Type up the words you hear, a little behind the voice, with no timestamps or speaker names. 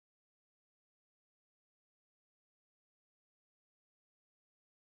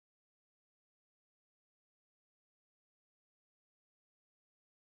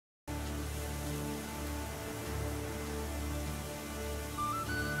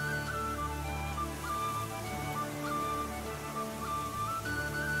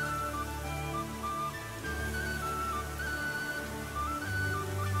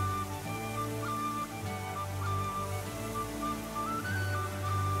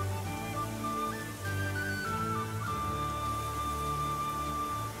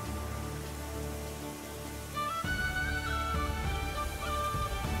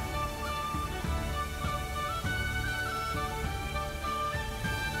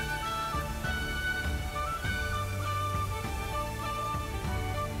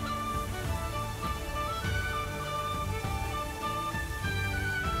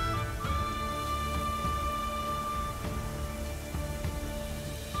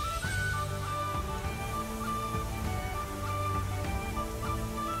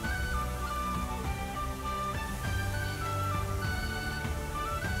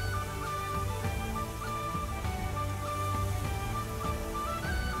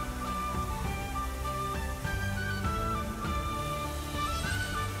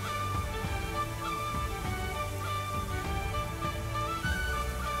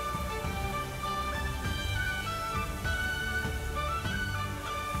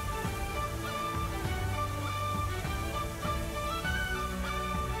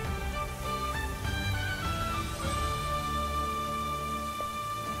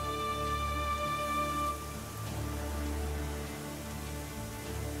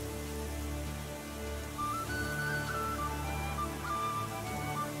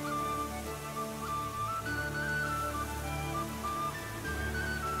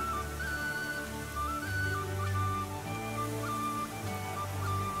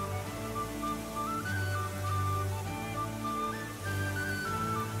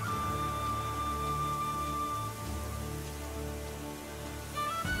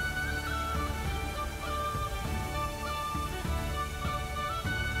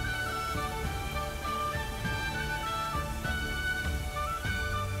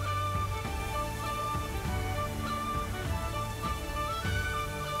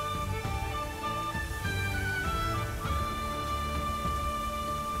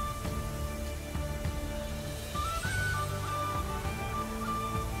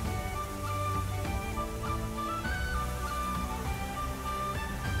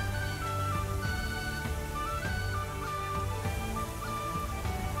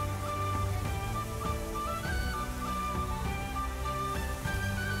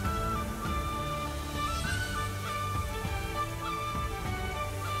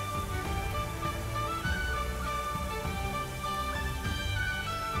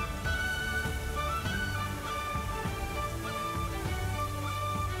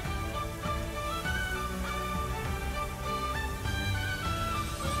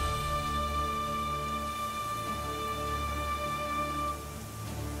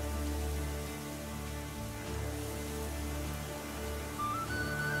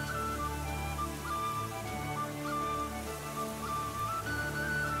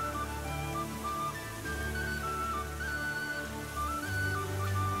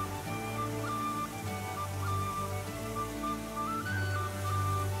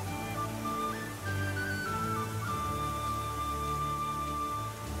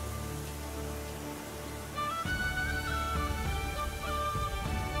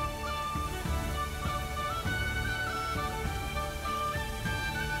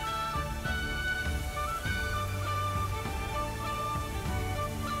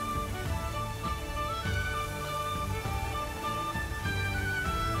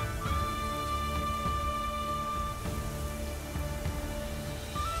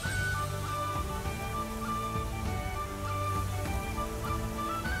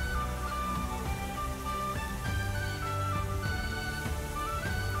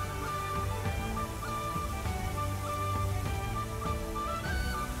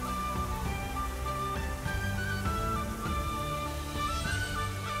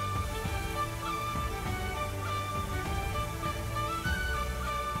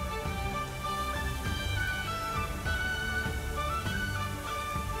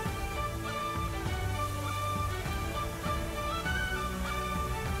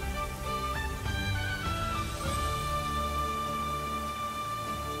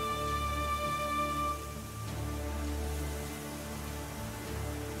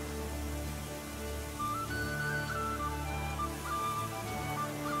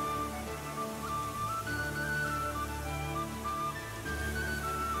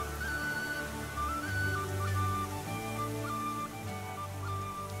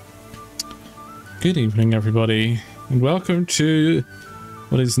Good evening, everybody, and welcome to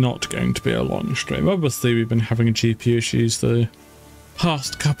what is not going to be a long stream. Obviously, we've been having GPU issues the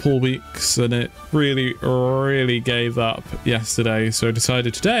past couple weeks, and it really gave up yesterday, so I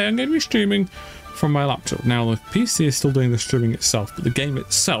decided today I'm going to be streaming from my laptop. Now, the PC is still doing the streaming itself, but the game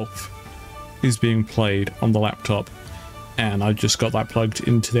itself is being played on the laptop, and I just got that plugged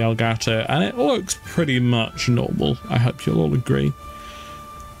into the Elgato, and it looks pretty much normal. I hope you'll all agree.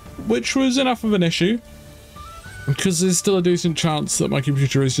 Which was enough of an issue, because there's still a decent chance that my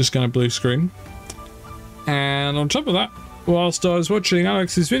computer is just going to blue screen. And on top of that, whilst I was watching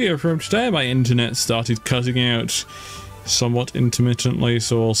Alex's video from today, my internet started cutting out somewhat intermittently,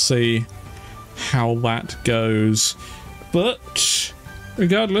 so we'll see how that goes. But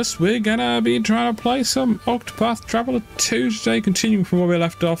regardless, we're gonna be trying to play some Octopath Traveler 2 today, continuing from where we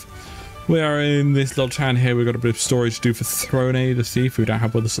left off. We are in this little town here. We've got a bit of story to do for Throne, the thief we don't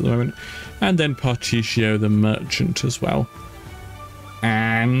have with us at the moment, and then Particio, the merchant, as well.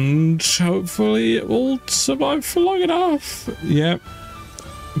 And hopefully it will survive for long enough. Yep.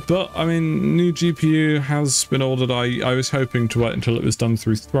 But, I mean, new GPU has been ordered. I was hoping to wait until it was done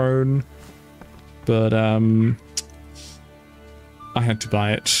through Throne, but I had to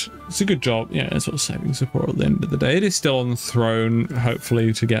buy it. It's a good job. Yeah, it's sort of saving support at the end of the day. It is still on the Throne,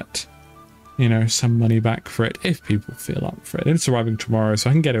 hopefully to get, you know, some money back for it if people feel up for it. And it's arriving tomorrow, so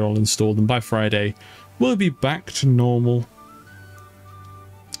I can get it all installed, and by Friday we'll be back to normal.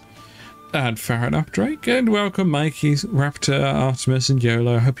 And fair enough, Drake, and welcome Mikey, Raptor, Artemis, and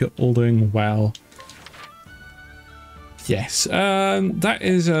YOLO. I hope you're all doing well. Yes, that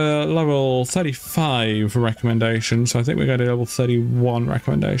is a level 35 recommendation, so I think we're going to level 31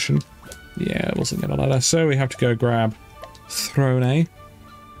 recommendation. Yeah, it wasn't getting a ladder, so we have to go grab Throne.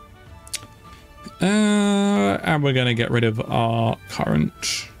 And we're going to get rid of our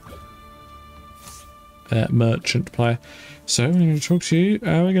current merchant player. So we're going to talk to you,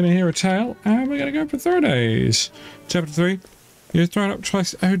 we're going to hear a tale, and we're going to go for Thrones. Chapter 3, you're thrown up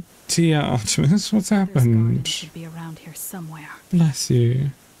twice. Oh dear, Artemis, what's happened? Should be around here somewhere. Bless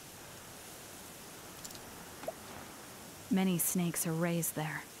you. Many snakes are raised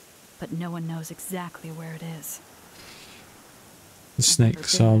there, but no one knows exactly where it is. The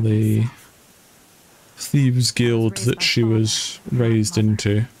snakes are the thieves guild that she was raised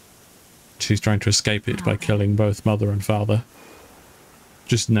into. She's trying to escape it by killing both mother and father.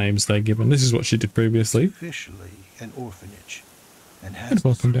 Just names they're given. This is what she did previously. It's officially an orphanage and has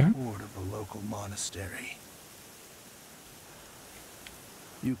the support down. of a local monastery.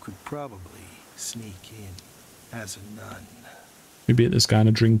 You could probably sneak in as a nun. We beat this guy in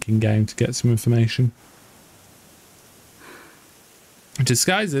a drinking game to get some information.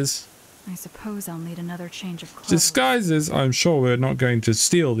 Disguises. I suppose I'll need another change of clothes. Disguises. I'm sure we're not going to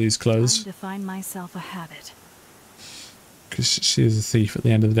steal these clothes. Time to find myself a habit. Because she is a thief at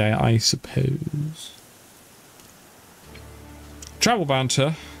the end of the day, I suppose. Travel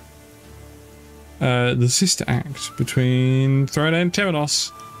banter. The sister act between Throne and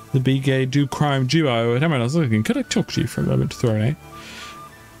Temenos, the big do crime duo. Temenos looking. Could I talk to you for a moment, Throne?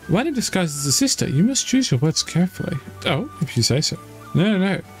 When in disguise as a sister, you must choose your words carefully. Oh, if you say so.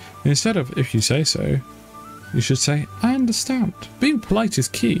 No. Instead of if you say so, you should say, I understand. Being polite is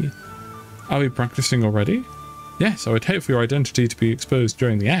key. Are we practicing already? Yes, I would hate for your identity to be exposed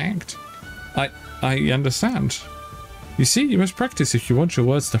during the act. I understand. You see, you must practice if you want your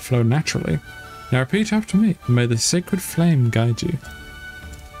words to flow naturally. Now repeat after me. May the sacred flame guide you.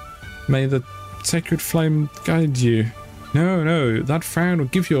 May the sacred flame guide you. No, that frown will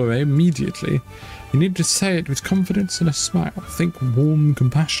give you away immediately. You need to say it with confidence and a smile. Think warm,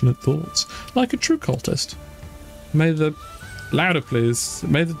 compassionate thoughts, like a true cultist. May the... Louder, please.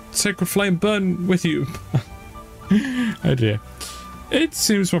 May the sacred flame burn with you. Oh dear. It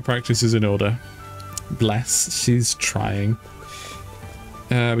seems my practice is in order. Bless, she's trying.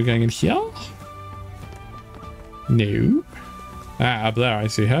 We're going in here? No. Ah, up there, I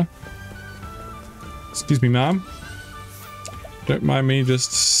see her. Excuse me, ma'am. Don't mind me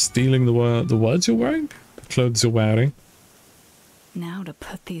just stealing the words you're wearing? The clothes you're wearing? Now to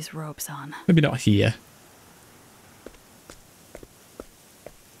put these robes on. Maybe not here.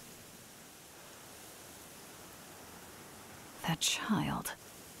 That child.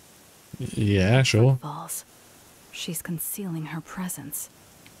 Yeah, sure. Falls. She's concealing her presence.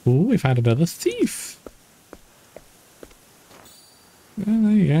 Ooh, we found another thief. Oh,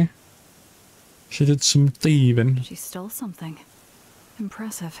 there you go. She did some thieving. She stole something.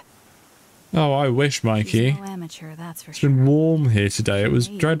 Impressive. Oh, I wish, Mikey. She's no amateur, that's for It's sure. been warm here today. It was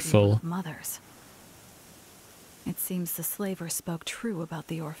Maybe dreadful. Mothers. It seems the slaver spoke true about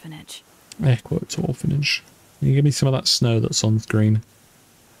the orphanage. Air quotes orphanage. Can you give me some of that snow that's on screen?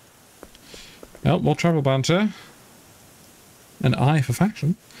 Well, more travel banter. An eye for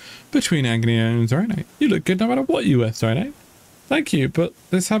fashion. Between Agony and Thronite. You look good no matter what you wear, Thronite. Thank you, but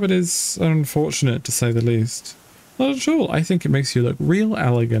this habit is unfortunate to say the least. Not at all. I think it makes you look real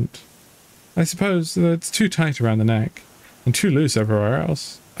elegant. I suppose that it's too tight around the neck. And too loose everywhere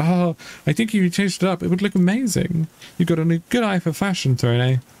else. Oh, I think if you changed it up, it would look amazing. You've got a good eye for fashion,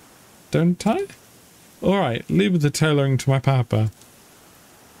 Thronite. Don't I? Alright, leave the tailoring to my papa.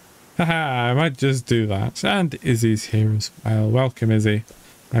 Haha, I might just do that. And Izzy's here as well. Welcome, Izzy.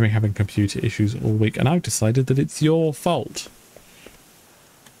 I've been having computer issues all week, and I've decided that it's your fault.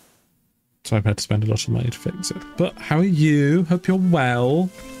 So I've had to spend a lot of money to fix it. But how are you? Hope you're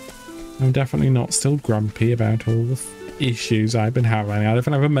well. I'm definitely not still grumpy about all the issues I've been having. I don't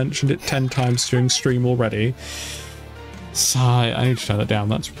think I've mentioned it 10 times during stream already. Sigh, I need to turn it down.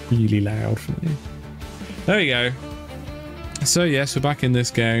 That's really loud for me. There we go. So yes, we're back in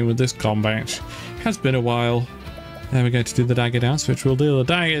this game with this combat. Has been a while. Then we're going to do the dagger dance, which will deal a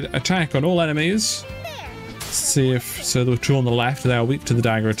dagger attack on all enemies. Let's see if so the two on the left, they are weak to the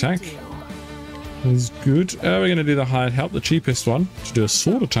dagger attack. Is good. We're going to do the hired help, the cheapest one, to do a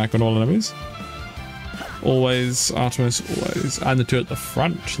sword attack on all enemies. Always, Artemis, always. And the two at the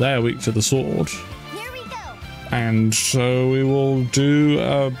front, they're weak to the sword. Here we go. And so we will do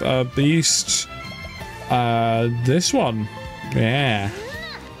a beast. This one. Yeah.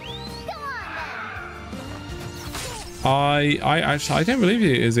 I don't believe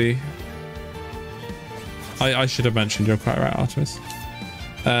you, Izzy. I should have mentioned, you're quite right, Artemis.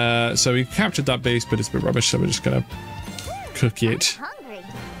 So we captured that beast, but it's a bit rubbish, so we're just gonna cook it.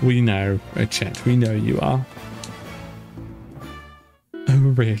 We know, Chet, we know you are. Oh,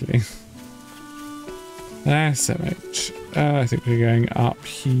 really? So much. I think we're going up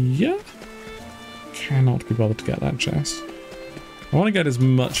here. Cannot be bothered to get that chest. I want to get as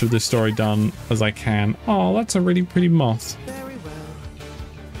much of this story done as I can. Oh, that's a really pretty moth. Very well.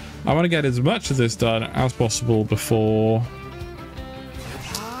 I want to get as much of this done as possible before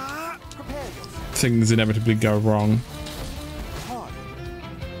things inevitably go wrong.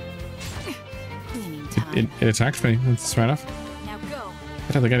 It attacked me. That's fair enough. Now go.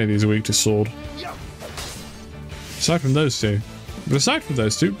 I don't think any of these are weak to sword. Aside from those two. But aside from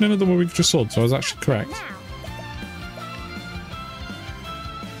those two, none of them were weak to sword, so I was actually correct.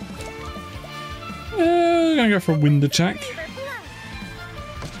 I'm gonna go for a wind attack.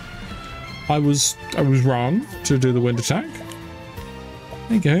 I was wrong to do the wind attack.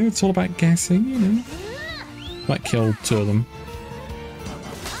 There you go, it's all about guessing, you know. Might kill two of them.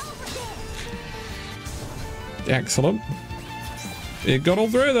 Excellent. It got all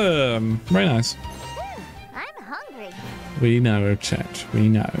three of them. Very nice. I'm hungry. We know, chat. We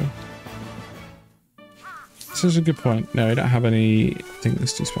know. This is a good point. No, we don't have any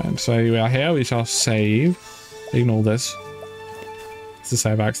things to spend. So we are here. We shall save. Ignore this. It's a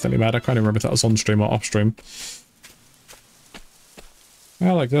save I accidentally made. I can't even remember if that was on stream or off stream.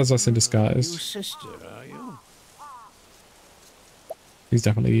 Well, like there's us in disguise. Your sister, are you? He's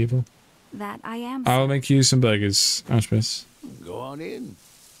definitely evil. That I am. I'll make you some burgers, Ashbis. Go on in.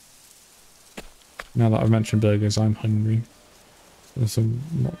 Now that I've mentioned burgers, I'm hungry. There's some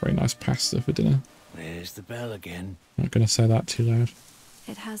not very nice pasta for dinner. There's the bell again. Not gonna say that too loud.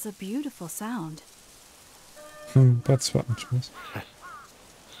 It has a beautiful sound. That's what Ashbis.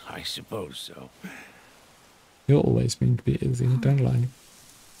 I suppose so. You're always mean to be Izzy, don't lie.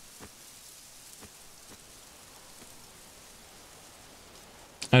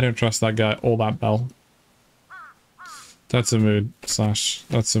 I don't trust that guy or that bell. That's a mood, Slash.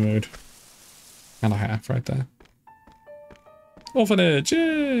 That's a mood. And a half right there. Orphanage!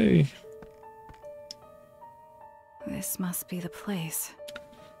 Yay! This must be the place.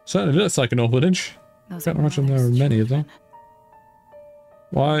 Certainly looks like an orphanage. Those Can't are imagine there are Mother's many of them. children.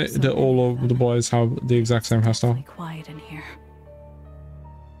 Why do all of the boys have the exact same hairstyle? Really quiet in here.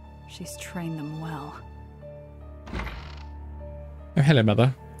 She's trained them well. Oh, hello,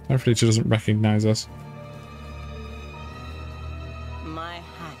 Mother. Hopefully she doesn't recognize us. My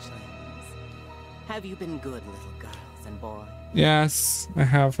hatchlings. Have you been good little girls and boys? Yes, I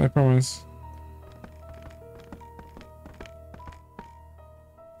have, I promise.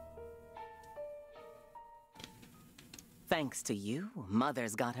 Thanks to you,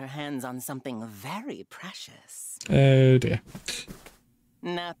 Mother's got her hands on something very precious. Oh dear.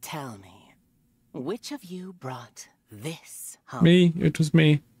 Now tell me, which of you brought this home? Me, it was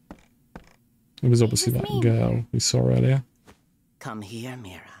me. It was obviously was that me. girl we saw earlier. Come here,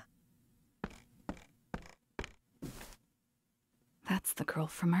 Mira. That's the girl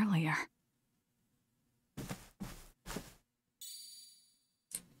from earlier.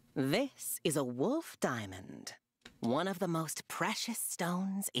 This is a wolf diamond, one of the most precious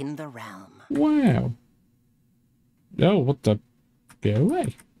stones in the realm. Wow. Oh, what the? Go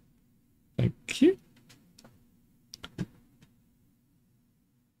away. Thank you.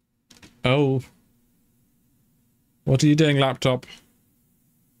 Oh. What are you doing, laptop?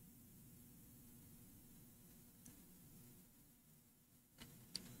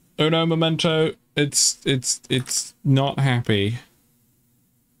 Oh no, Memento. It's not happy.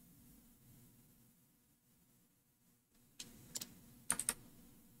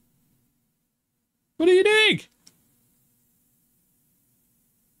 What are you doing?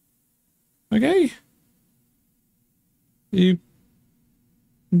 Okay. You...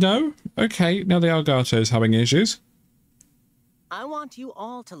 No? Okay, now the Elgato's having issues. I want you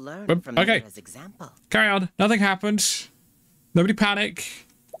all to learn from Okay. Mira's example. Carry on. Nothing happened. Nobody panic.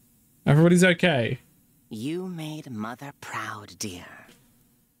 Everybody's okay. You made Mother proud, dear.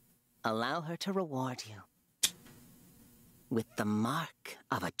 Allow her to reward you with the mark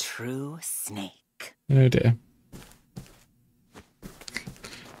of a true snake. Oh dear.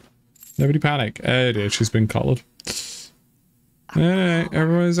 Nobody panic. Oh dear, she's been collared. No,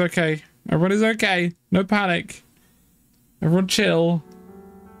 everyone is okay. Everyone is okay. No panic. Everyone chill.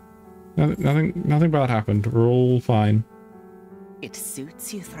 Nothing bad happened. We're all fine. It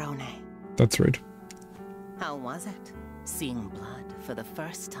suits you, Throne. That's rude. How was it, seeing blood for the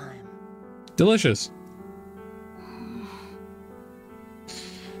first time? Delicious.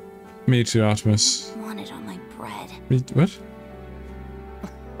 Me too, Artemis. Want it on my bread. What?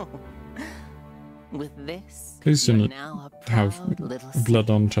 With this, Please you're don't now a have proud little blood snake,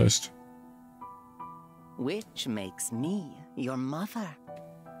 on toast. which makes me your mother.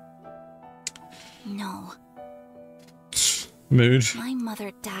 No, Mood. my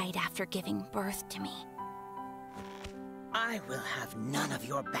mother died after giving birth to me. I will have none of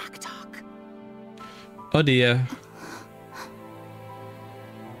your backtalk. Oh dear.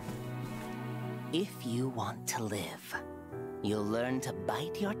 If you want to live, you'll learn to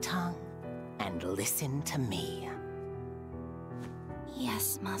bite your tongue and listen to me.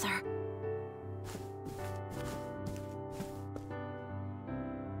 Yes, Mother.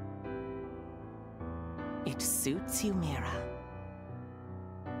 It suits you, Mira.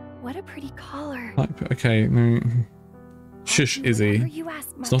 What a pretty collar. Okay, no. Shush, Whatever Izzy. you ask,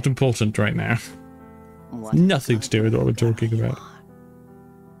 It's Mother. not important right now. What Nothing to do with what we're girl talking you about. are.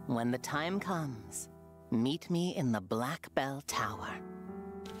 When the time comes, meet me in the Black Bell Tower.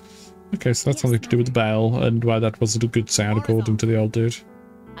 Okay, so that's something to do with the bell and why that wasn't a good sound according to the old dude.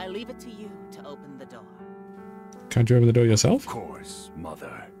 I leave it to you to open the door. Can't you open the door yourself? Of course,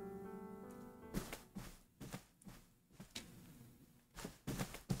 Mother.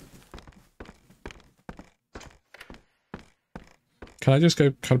 Can I just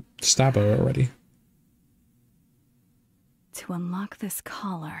go kind of stab her already? To unlock this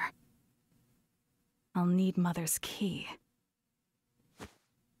collar, I'll need Mother's key.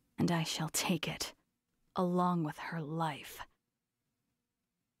 And I shall take it, along with her life.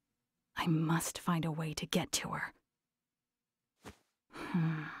 I must find a way to get to her.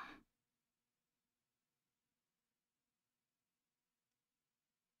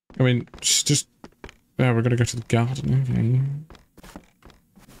 I mean, she's just... Yeah, we're gonna go to the garden, okay.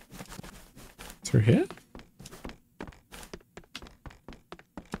 Through here?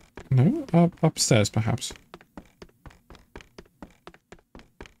 No? Upstairs, perhaps.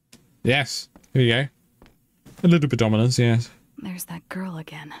 Yes. Here you go. A little bit dominance, yes. There's that girl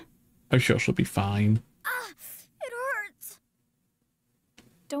again. I'm sure she'll be fine. Ah, it hurts.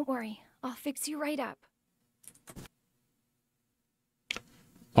 Don't worry, I'll fix you right up.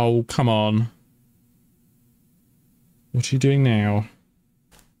 Oh, come on. What are you doing now?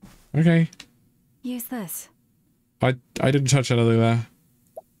 Okay. Use this. I didn't touch anything there.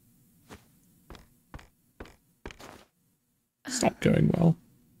 It's not going well.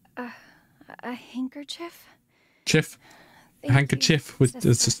 A handkerchief? Chiff. Thank Handkerchief you, with sister.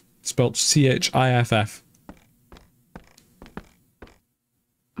 it's spelled CHIFF.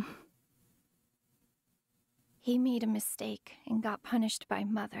 He made a mistake and got punished by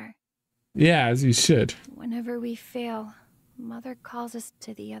Mother. Yeah, as you should. Whenever we fail, Mother calls us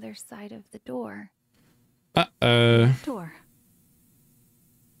to the other side of the door. Door.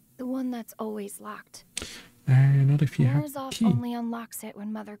 The one that's always locked. Not if you have the Morzov key. only unlocks it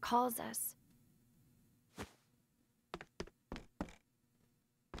when Mother calls us.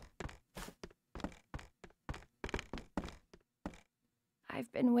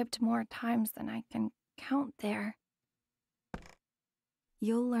 I've been whipped more times than I can count there.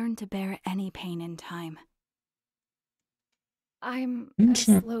 You'll learn to bear any pain in time. I'm a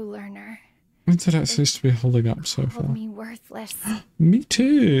Internet. slow learner. Internet seems to be holding up so far. Called me worthless. Me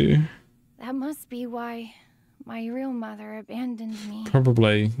too. That must be why my real mother abandoned me.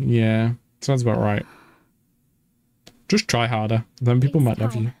 Probably, yeah. Sounds about right. Just try harder, then people It's might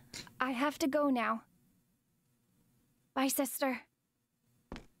love you. time. I have to go now. Bye, sister.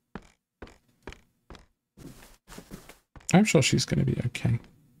 I'm sure she's going to be okay.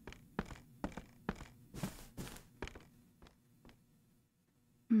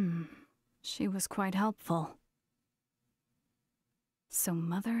 She was quite helpful. So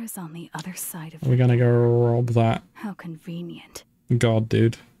Mother is on the other side of We're going to go rob that. How convenient. God,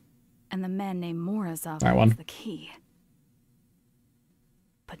 dude. And the man named Morozov That has one. the key.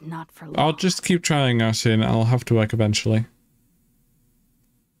 But not for long. I'll just keep trying, Arsene. I'll have to work eventually.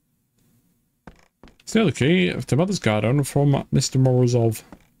 Steal the key to Mother's garden from Mr. Morozov.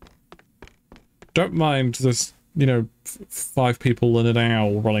 Don't mind this, you know, 5 people and an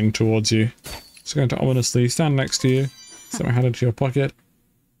owl running towards you. Just going to ominously stand next to you, set my hand into your pocket,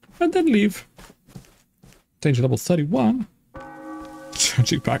 and then leave. Danger level 31.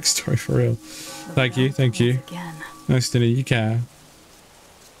 Tragic backstory for real. Thank you, thank you. Again. Nice to know you care.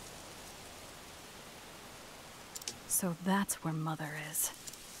 So that's where Mother is.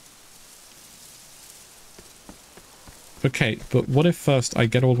 Okay, but what if first I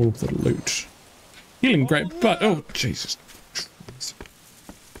get all of the loot? Healing great, but oh Jesus!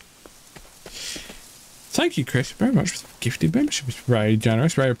 Thank you, Chris, very much for the gifted membership. It's very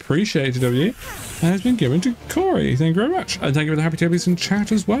generous, very appreciated of you, and has been given to Corey. Thank you very much, and thank you for the happy tables in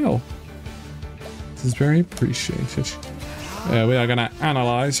chat as well. This is very appreciated. We are going to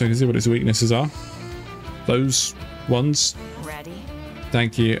analyze so you can see what his weaknesses are. Those ones. Ready?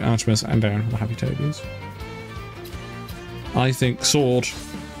 Thank you, Artemis and Darren, for the happy tables. I think sword.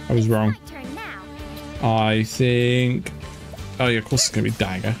 I was wrong. My turn now. I think... Oh yeah, of course it's going to be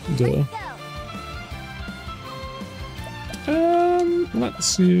dagger. Duh.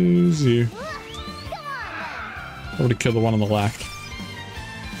 Let's use you. Already killed the one on the left.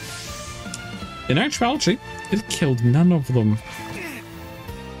 In actuality, it killed none of them.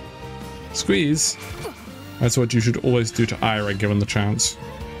 Squeeze. That's what you should always do to Ira given the chance.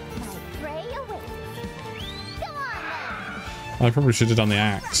 I probably should have done the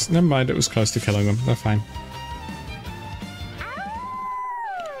axe. Never mind, it was close to killing them. They're fine.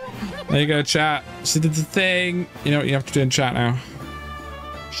 There you go, chat. She did the thing. You know what you have to do in chat now.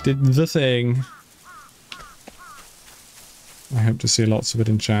 She did the thing. I hope to see lots of it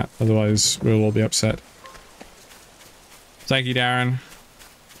in chat. Otherwise, we'll all be upset. Thank you, Darren.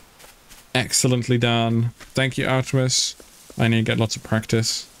 Excellently done. Thank you, Artemis. I need to get lots of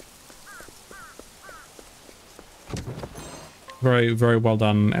practice. Very, very well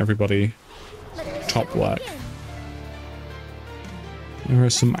done, everybody. Top work. There are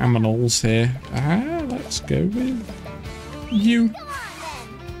some aminals here. Let's go with you.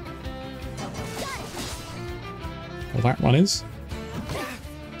 Well, that one is.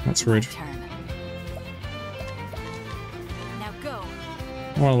 That's rude. Now go.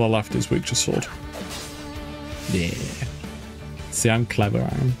 One on the left is weak to sword. Yeah. See, I'm clever, I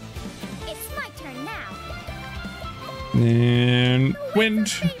am. It's my turn now. And wind.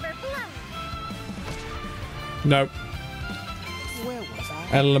 Favorite blow. Nope. Where was I?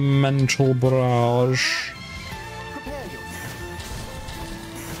 Elemental barrage. Prepare yourself.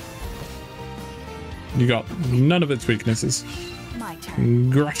 You got none of its weaknesses. My turn.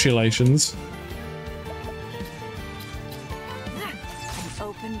 Congratulations. An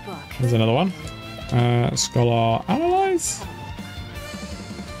open book. There's another one. Scholar analyze.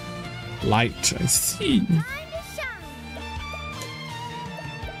 Light, I see. Time to shine.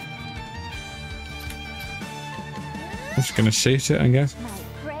 I'm just gonna shoot it, I guess. My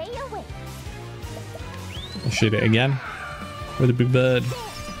prey awaits. I'll shoot it again. With a big bird.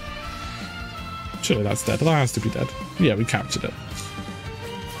 Surely that's dead. That has to be dead. Yeah, we captured it.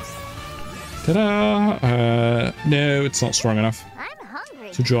 Ta-da! No, it's not strong enough I'm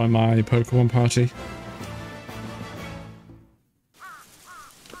hungry. to join my Pokemon party.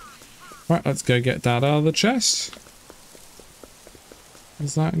 Right, let's go get that out of the chest.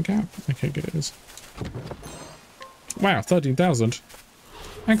 Is that a gap? Okay, good it is. Wow, 13,000.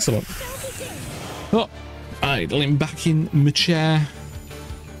 Excellent. Oh, idling back in my chair.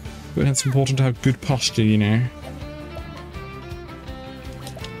 But it's important to have good posture, you know.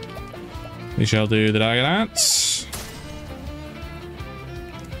 We shall do the dagger dance.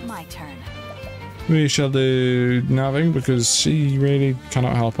 My turn. We shall do nothing because she really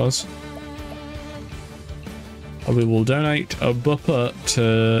cannot help us. We will donate a bupper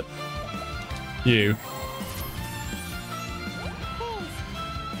to you.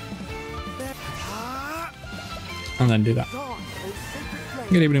 and then do that.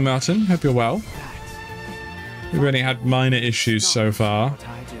 Good evening, Martin. Hope you're well. We've only had minor issues so far.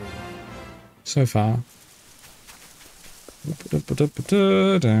 So far.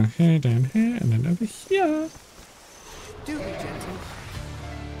 Down here, and then over here.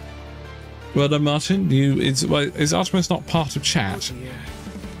 Well done, Martin. Is Artemis not part of chat?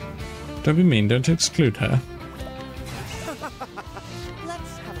 Don't be mean. Don't exclude her.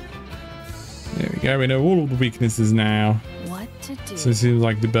 There we go. We know all of the weaknesses now. What to do? So it seems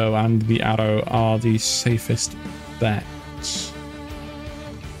like the bow and the arrow are the safest bets.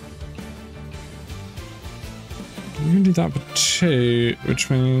 We can do that for 2,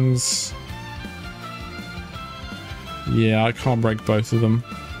 which means... Yeah, I can't break both of them.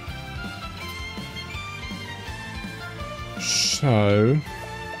 So...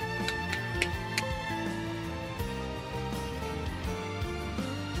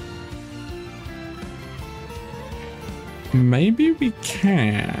 maybe we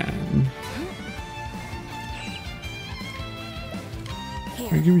can.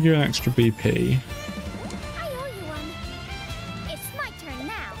 I'll give you an extra BP. I owe you one. It's my turn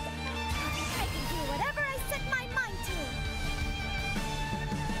now. I can do whatever I set my mind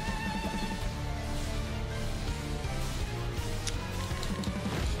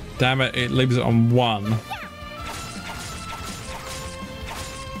to. Damn it, it leaves it on 1.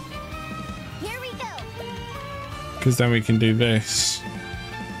 Here we go. Because then we can do this.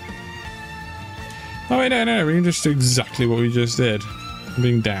 Oh wait, no, we can just do exactly what we just did. I'm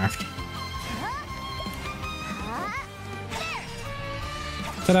being daft.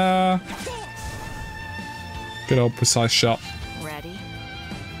 Ta-da! Good old precise shot. Ready?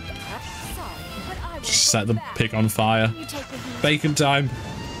 Just set the pig on fire. Bacon time.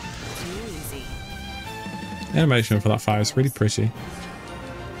 Easy. Animation for that fire is really pretty.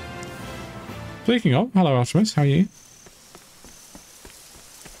 Speaking of, hello Artemis, how are you?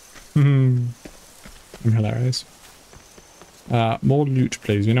 I'm hilarious. More loot,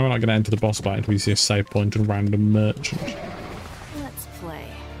 please. We know we're not going to enter the boss fight until we see a save point and random merchant. Let's play.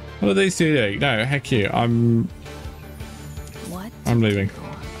 What are these two doing? No, heck you. I'm leaving.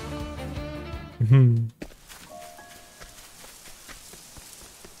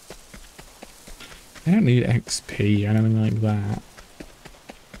 I don't need XP or anything like that.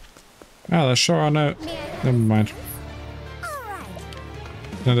 Oh, that's sure I know. Never mind.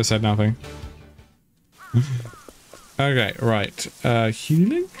 I just said nothing. Okay, right.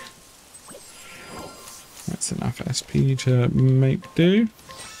 Healing. That's enough SP to make do.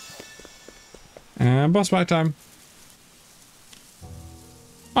 And boss fight time.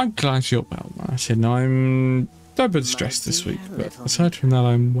 I'm glad you're well, Martin. I'm a bit stressed this week, but aside from that,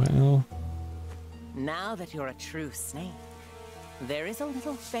 I'm well. Now that you're a true snake, there is a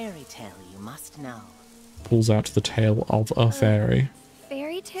little fairy tale you must know. Pulls out the tail of a fairy.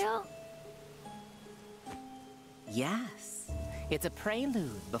 Fairy tale? Yes, it's a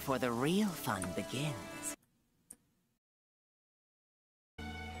prelude before the real fun begins.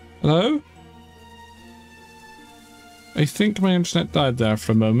 Hello? I think my internet died there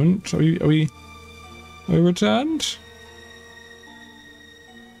for a moment. Are we returned?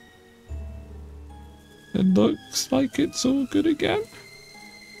 It looks like it's all good again.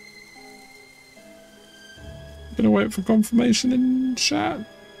 Gonna wait for confirmation in chat.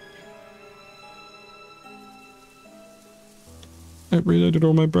 I've reloaded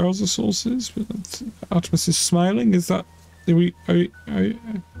all my browser sources. Artemis is smiling. Is that... I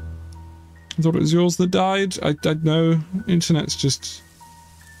thought it was yours that died. I know. Internet's just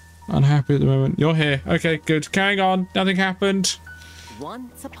unhappy at the moment. You're here. Okay, good. Carrying on. Nothing happened.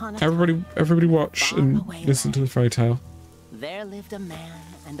 Once upon a Everybody watch and listen to the fairy tale. there lived a man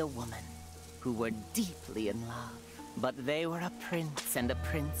and a woman who were deeply in love. But they were a prince and a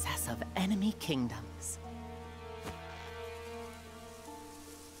princess of enemy kingdoms.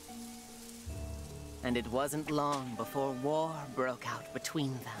 And it wasn't long before war broke out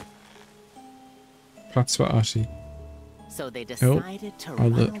between them. That's what Archie. So they decided to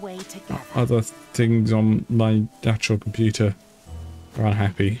run away together. Other things on my actual computer are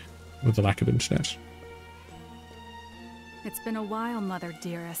unhappy with the lack of internet. It's been a while, Mother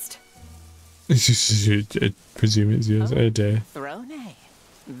Dearest. I presume it's yours. Oh dear. Throne,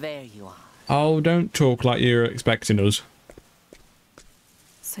 there you are. Oh, don't talk like you're expecting us.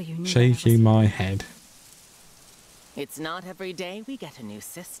 So you knew Shaking my head. It's not every day we get a new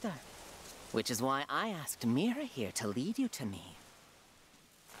sister. Which is why I asked Mira here to lead you to me.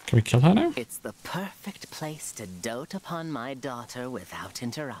 Can we kill her now? It's the perfect place to dote upon my daughter without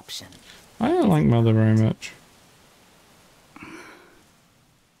interruption. I don't like Mother very much.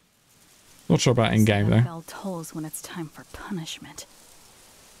 Not sure about in-game, That though. bell tolls when it's time for punishment.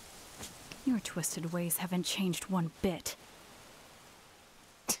 Your twisted ways haven't changed one bit.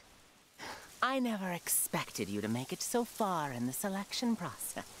 I never expected you to make it so far in the selection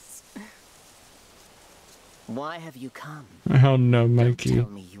process. Why have you come? Oh no, Don't Mikey. tell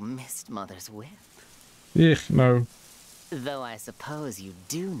me you missed Mother's whip. Ugh, no. Though I suppose you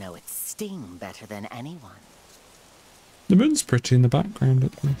do know its sting better than anyone. The moon's pretty in the background,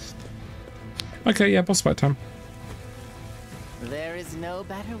 at least. Okay, yeah, boss fight time. There is no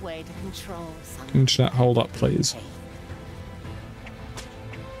better way to control some. Internet, hold up, please.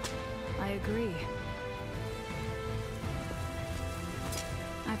 I agree.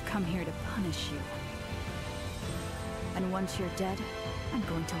 I've come here to punish you. And once you're dead, I'm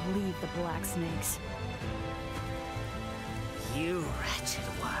going to leave the Black Snakes. You wretched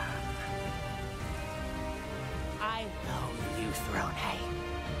worm. I loathe you, Throne Hay.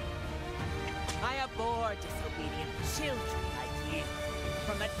 I abhor disobedient children like you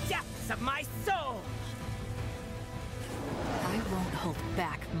from the depths of my soul. I won't hold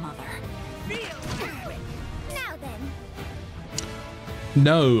back, Mother. Feel my whip. Now then.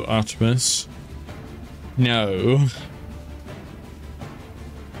 No, Artemis. No.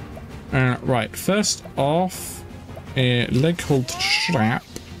 Right, first off, a leg hold trap.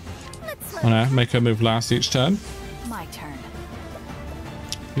 Let's Oh no, make her move last each turn. My turn.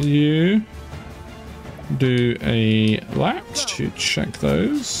 You do a lap to check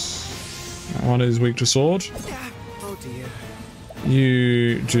those. That one is weak to sword. Oh dear.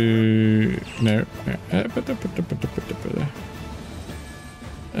 You do no.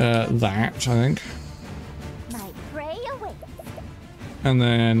 That I think, my prey awaits. and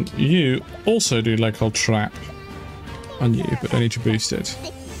then you also do leg hold trap on you, but I need to boost it.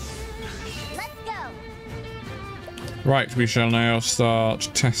 Let's go. Right, we shall now start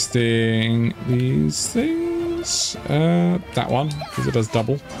testing these things. That one, because it does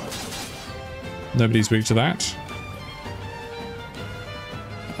double. Nobody's weak to that.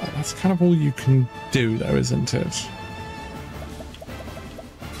 That's kind of all you can do, though, isn't it?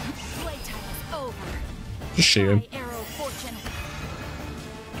 Playtime is over. Just shoot him. My arrow fortune.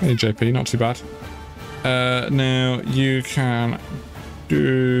 Hey, JP, not too bad. Now you can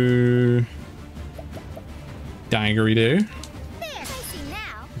do daggery do. There, I see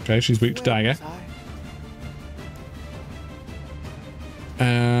now. Okay, she's weak to dagger. Sorry.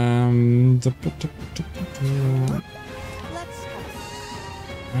 Let's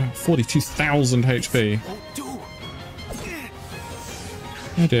 42,000 HP. Oh, do.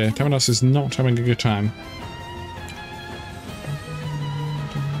 Oh dear, Temenos is not having a good time.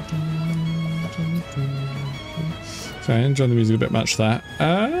 So I enjoyed the music a bit much there.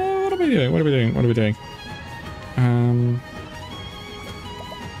 What are we doing? What are we doing? What are we doing?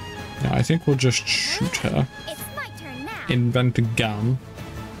 Yeah, I think we'll just shoot her. It's my turn now. Invent a gun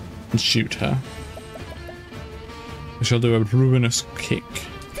and shoot her. We shall do a ruinous kick.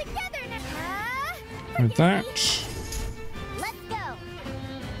 Together now. With that. Let's go.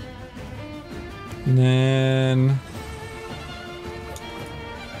 And then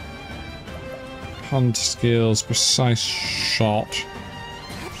hunt skills, precise shot.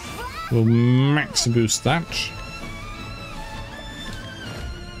 We'll max boost that.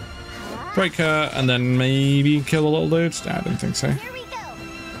 Break her and then maybe kill a little dude. I don't think so. Here we go.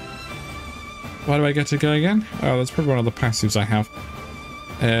 Why do I get to go again? Oh, that's probably one of the passives I have.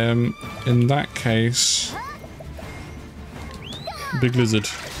 In that case, big lizard,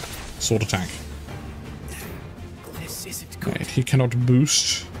 sword attack. This isn't good. Right, he cannot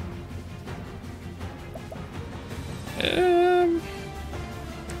boost.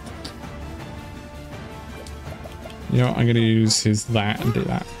 You know what, I'm going to use his that and do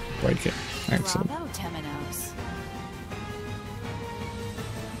that. Break it. Excellent. Bravo, Temenos.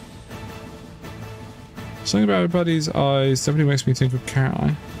 Something about everybody's eyes definitely makes me think of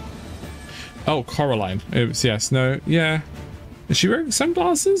Caroline. Oh, Coraline. Oops, yes, no, yeah. Is she wearing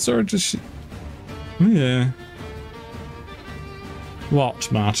sunglasses or does she... Yeah. What,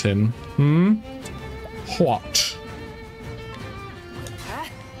 Martin? What?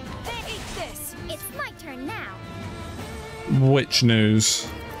 Eat this. It's my turn now. Which news?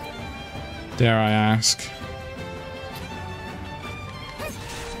 Dare I ask?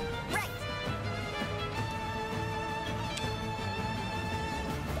 Right.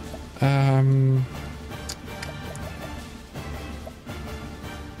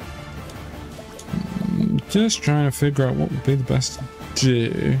 Just trying to figure out what would be the best to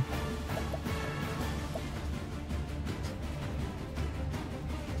do.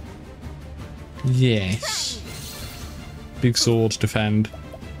 Yes. Big sword, defend.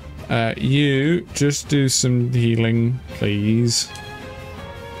 You just do some healing, please.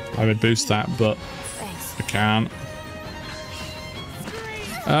 I would boost that, but I can't.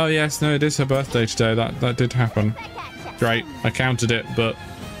 Oh yes, no, it is her birthday today. That did happen. Great, I counted it, but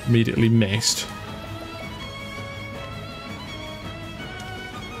immediately missed.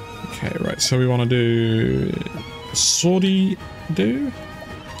 Okay, right, so we want to do Swordy do?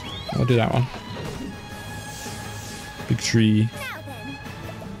 I'll do that one. Big tree.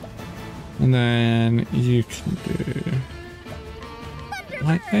 And then you can do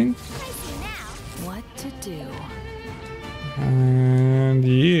lightning. What to do? And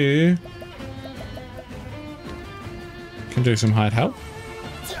you can do some hide help.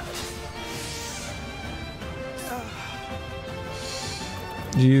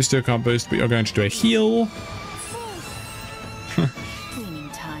 You still can't boost, but you're going to do a heal. Cleaning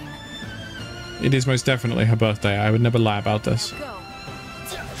time. It is most definitely her birthday. I would never lie about this.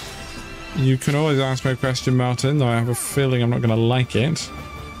 You can always ask me a question, Martin, though I have a feeling I'm not going to like it.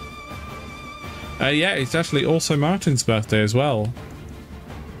 Yeah, it's actually also Martin's birthday as well.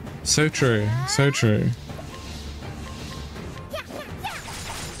 So true, so true.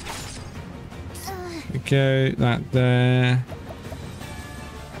 Okay, that there.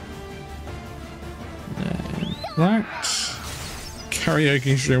 That.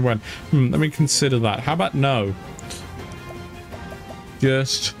 Karaoke stream one. Let me consider that. How about no?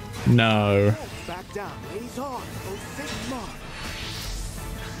 Just no. Back down. Ladies on.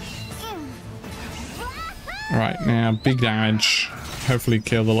 Alright, now big damage. Hopefully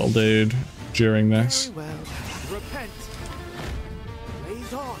kill the little dude during this. Very well. Repent.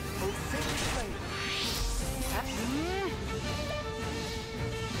 Ladies on.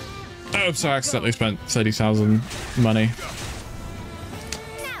 Oops, I accidentally spent 30,000 money.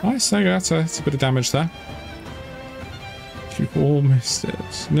 Nice, there you go. That's a bit of damage there. You all missed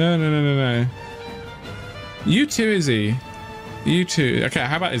it. No, no, no, no, no. You too, Izzy. You too. Okay,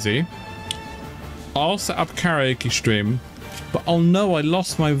 how about Izzy? I'll set up a karaoke stream, but I'll know I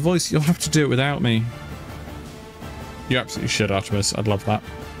lost my voice. You'll have to do it without me. You absolutely should, Artemis. I'd love that.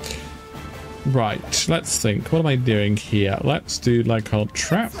 Right, let's think. What am I doing here? Let's do like a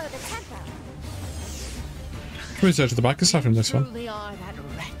trap. Can we search to the back aside from this one? Are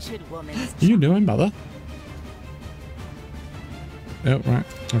you doing, mother? Oh, right.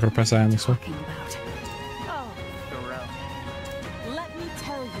 I've got to press A on this one. Oh, Throne. Let me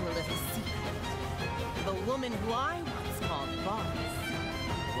tell you a little secret. The woman who I once called boss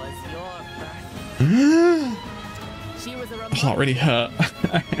was your birth. She was a Oh, that really hurt.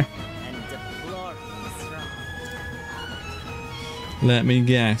 and deplorably strong. Let me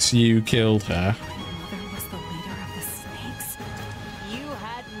guess, you killed her. My mother was the leader of the snakes? You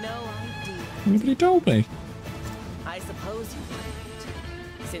had no idea. Nobody told me. I suppose you wouldn't,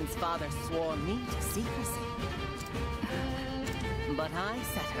 since Father swore me to secrecy. But I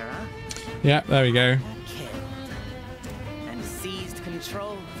set her up. Yeah, there we go. Her killed. And seized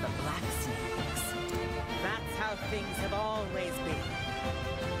control of the black snakes. That's how things have always been.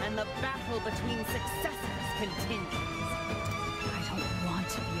 And the battle between successors continues. I don't want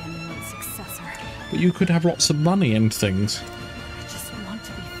to be anyone's successor. But you could have lots of money and things. I just want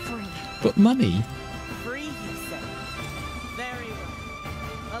to be free. But money? Free, you say? Very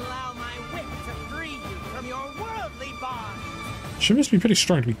well. Allow my whip to free you from your worldly bonds. She must be pretty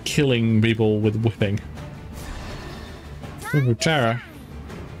strong to be killing people with whipping. With Tara.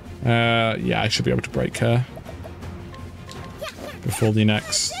 Yeah, I should be able to break her. Before the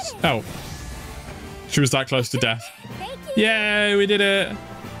next... Oh. She was that close to death. Yay, we did it!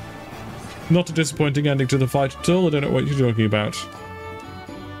 Not a disappointing ending to the fight at all. I don't know what you're talking about.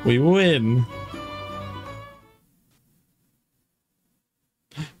 We win!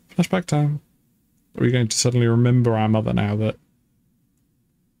 Flashback time. Are we going to suddenly remember our mother now that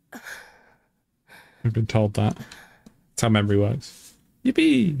we've been told that? That's how memory works.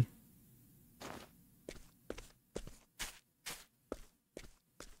 Yippee!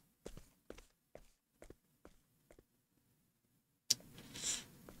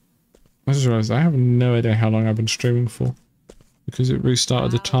 I just realized I have no idea how long I've been streaming for, because it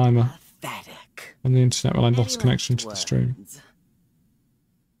restarted the timer on the internet when I lost connection to the stream.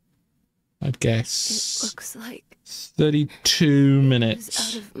 I'd guess It looks like 32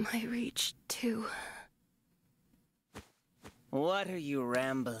 minutes. out of my reach too. What are you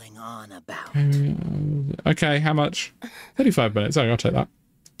rambling on about? Okay, how much? 35 minutes. Oh, I'll take that.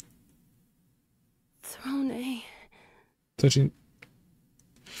 Throne A. 13.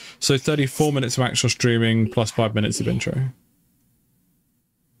 So 34 minutes of actual streaming plus 5 minutes of intro.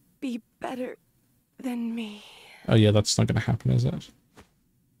 Be better than me. Oh yeah, that's not going to happen, is it?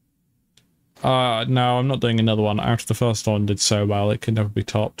 No, I'm not doing another one. After the first one did so well, it could never be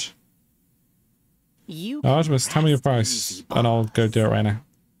topped. Artemis, tell me your price, and I'll go do it right now.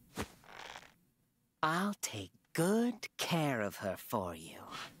 I'll take good care of her for you.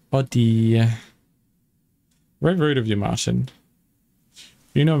 Buddy. Very rude of you, Martin.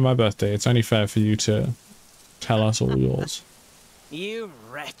 You know my birthday. It's only fair for you to tell us all yours. You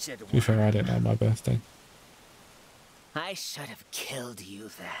wretched To be fair, I don't know my birthday. I should have killed you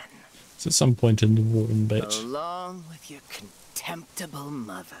then. It's at some point in the warm bit. Along with your contemptible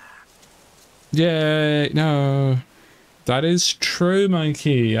mother. Yeah, no. That is true,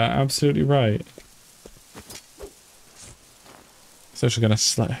 Mikey. You're absolutely right. So she's gonna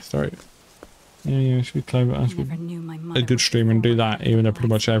slit her throat. Yeah, should be clever. I should be a good streamer and do that, even though pretty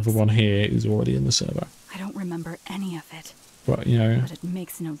much everyone here is already in the server. I don't remember any of it. But, you know, But it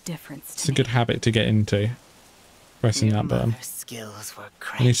makes no difference it's to a good habit to get into. Pressing that button. Skills were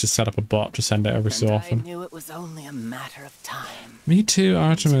I need to set up a bot to send it every so often. I knew it was only a matter of time. Me too,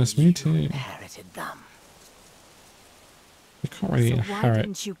 Artemis. Me too. Inherited them. You can't really So why inherit.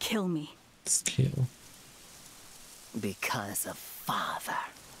 didn't you kill me? Skill. Because of father.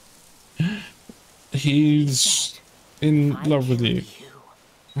 He's in If I love with killed you.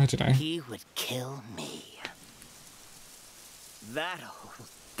 I don't know. He would kill me. That old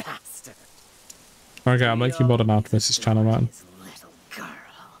bastard. Okay, I'll make you mod on Artemis' channel, man. His little girl.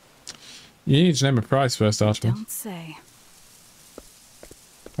 You need to name a price first, Artemis. Don't say.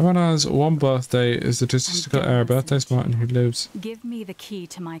 Everyone has one birthday. Is the statistical error. Birthday's Martin who lives. Give me the key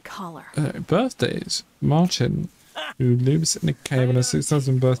to my collar. Birthdays. Martin who lives in a cave and has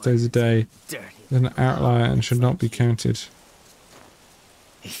 6,000 birthdays a day Dirty. is an outlier and should not be counted.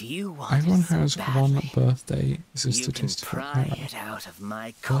 If you want Everyone it so has one badly, birthday. Is a you can statistical pry error. it out of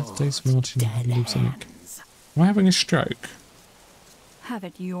my cold, Birthday's Martin dead who lives in a hands. Am I having a stroke? Have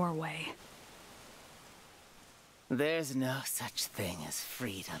it your way. There's no such thing as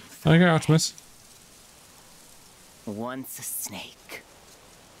freedom. Okay, Artemis. Once a snake,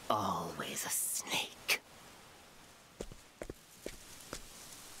 always a snake.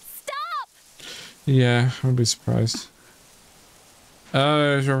 Stop! Yeah, I would be surprised.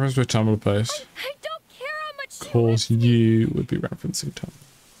 It's reference to a Tumblr post. I don't care how much Of course, you would be referencing Tumblr.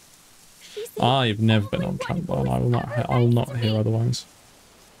 she's the I've never been on Tumblr, and I will not hear otherwise.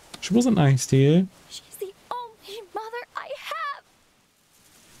 She wasn't nice to you. She's the only mother I have.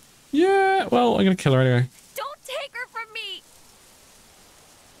 Yeah, well, I'm gonna kill her anyway. Don't take her from me.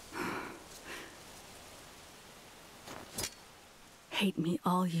 Hate me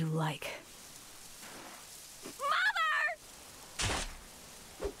all you like.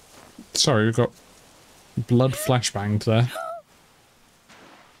 Mother! Sorry, we got blood flashbanged there.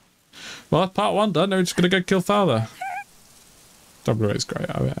 Well, that's part one done. Now we're just gonna go kill father. Tumblr is great.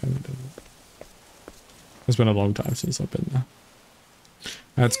 It's been a long time since I've been there.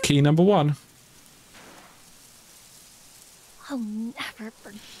 That's key number one. I'll never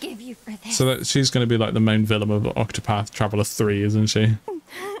forgive you for this. So that she's going to be like the main villain of Octopath Traveler 3, isn't she?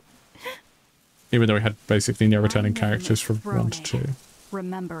 Even though we had basically no returning characters from 1 to 2.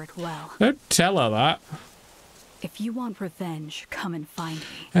 Remember it well. Don't tell her that. If you want revenge, come and find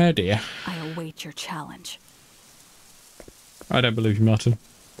me. Oh dear. I await your challenge. I don't believe you, Martin.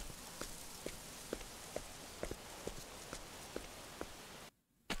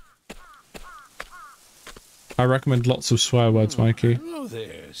 I recommend lots of swear words, Mikey. Hello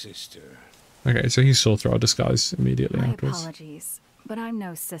there, sister. Okay, so he saw through our disguise immediately My afterwards. apologies, but I'm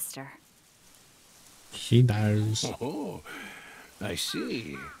no sister. He knows. Oh, I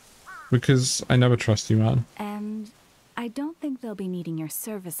see. Because I never trust you, man. And I don't think they'll be needing your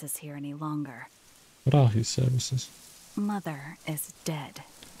services here any longer. What are his services? Mother is dead.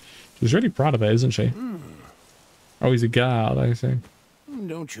 She's really proud of it, isn't she? Oh, he's a girl, I think.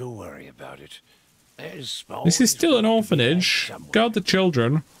 Don't you worry about it. There's This is always still an going to be orphanage. someone. Guard the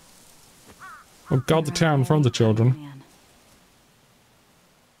children. Or guard the town from the children. Man.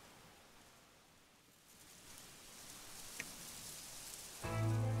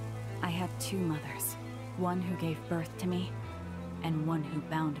 I had two mothers. One who gave birth to me, and one who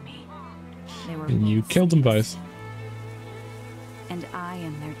bound me. They were And you both killed them snakes. both. And I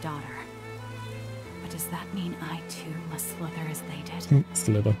am their daughter. But does that mean I too must slither as they did?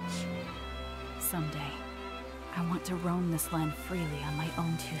 Slither. Someday, I want to roam this land freely on my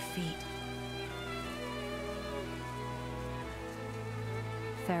own 2 feet.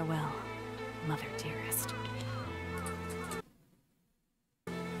 Farewell, mother dearest.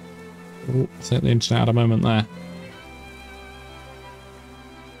 Oh, set the internet at a moment there.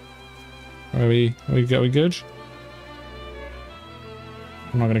 Are we good?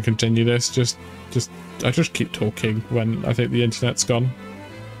 I'm not going to continue this. I just keep talking when I think the internet's gone.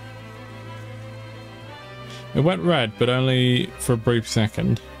 It went red, but only for a brief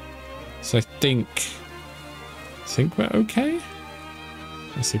second. So I think we're okay.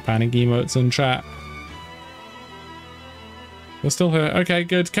 I see panic emotes in chat. We're still here. Okay,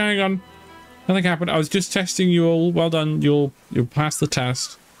 good. Carrying on. Nothing happened. I was just testing you all. Well done. You'll pass the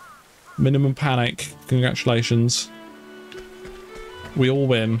test. Minimum panic. Congratulations. We all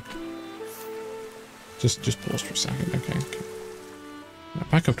win. Just pause for a second. Okay. Now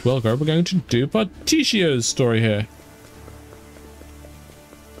back up to Wellgrove. We're going to do Paticio's story here.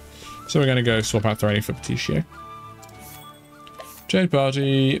 So we're going to go swap out Thorny for Paticio. Jade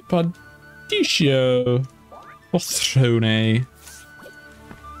Party, Paticio, Othrone.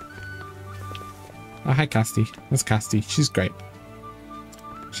 Oh, hi Casti. That's Casti. She's great.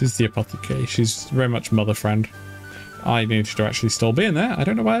 She's the apothecary. She's very much mother friend. I needed to actually still be in there. I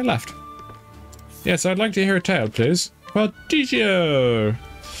don't know why I left. Yes, I'd like to hear a tale, please. Patricio!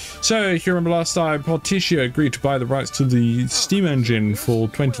 So, if you remember last time, Patricio agreed to buy the rights to the steam engine for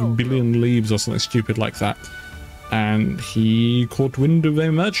 20 billion leaves or something stupid like that. And he caught wind of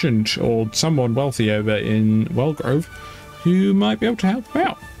a merchant or someone wealthy over in Wellgrove who might be able to help him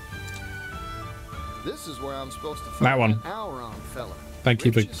out. This is where I'm supposed to find that one. Auron fella. Thank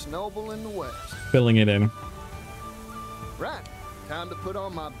you for noble in the West. filling it in. Right. Time to put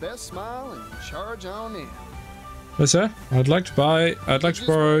on my best smile and charge on in. Well, sir, I'd like to borrow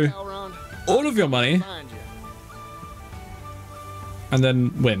all of your money and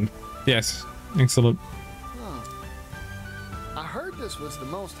then win. Yes, excellent. I heard this was the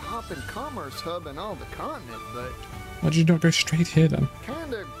most hopping commerce hub in all the continent, but Why did you not go straight here then?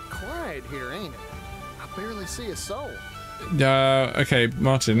 kinda quiet here, ain't it? I barely see a soul. Okay,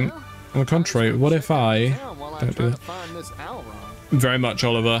 Martin. Well, On the contrary, what if I don't do that? find this Auron. Very much,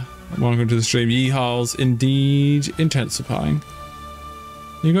 Oliver. Welcome to the stream. Yeehaw's indeed intensifying.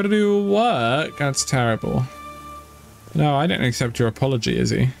 You got to do work. That's terrible. No, I don't accept your apology,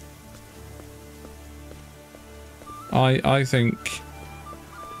 Izzy. I think.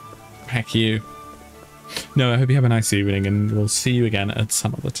 Heck you. No, I hope you have a nice evening, and we'll see you again at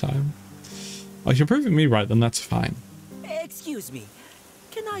some other time. Oh, if you're proving me right, then that's fine. Excuse me.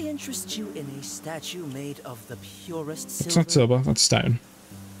 Can I interest you in a statue made of the purest silver? It's not silver, that's stone.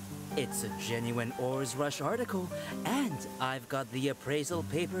 It's a genuine Ores Rush article, and I've got the appraisal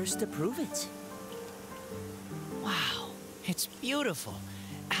papers to prove it. Wow, it's beautiful.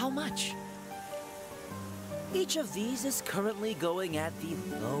 How much? Each of these is currently going at the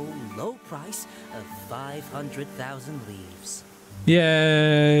low price of 500,000 leaves.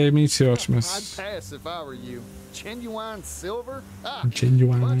 Yay, me too, I'd Optimus. pass if I were you. Genuine silver?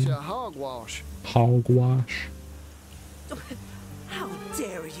 Genuine. Bunch of hogwash. Hogwash. How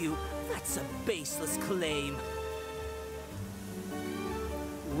dare you? That's a baseless claim.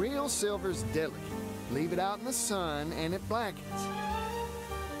 Real silver's delicate. Leave it out in the sun and it blackens.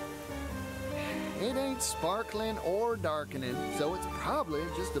 It ain't sparkling or darkening, so it's probably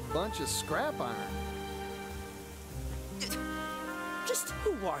just a bunch of scrap iron. Just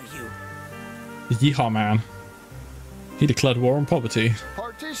who are you? Yeehaw, man. He declared war on poverty.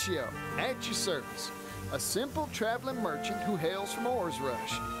 Particio, at your service. A simple traveling merchant who hails from Ores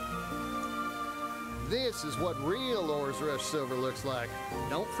Rush. This is what real Ores Rush silver looks like.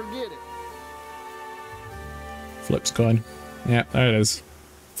 Don't forget it. Flips coin. Yeah, there it is.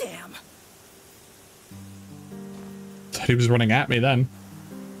 Damn. Thought he was running at me then.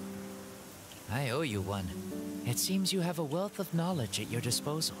 I owe you one. It seems you have a wealth of knowledge at your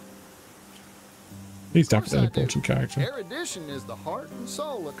disposal. He's Of course definitely an I do. important character. Erudition is the heart and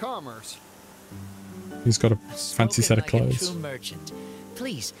soul of commerce. He's got a fancy Spoken set of like a clothes. true merchant.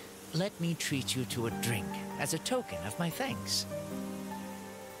 Please, let me treat you to a drink as a token of my thanks.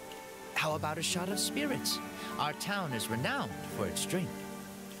 How about a shot of spirits? Our town is renowned for its drink.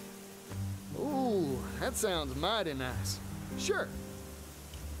 Ooh, that sounds mighty nice. Sure.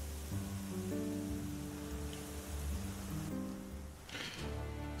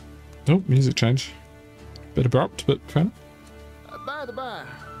 Oh, music change. Bit abrupt, but fair enough. By the by,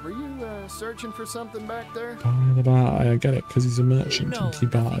 were you searching for something back there? By the by, I get it, because he's a merchant No, and he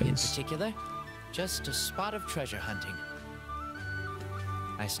nothing in buys. particular. Just a spot of treasure hunting.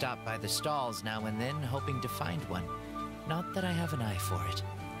 I stop by the stalls now and then, hoping to find one. Not that I have an eye for it.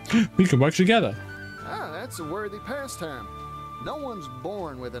 We can work together. Ah, that's a worthy pastime. No one's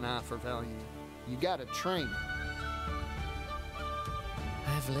born with an eye for value. You gotta train it.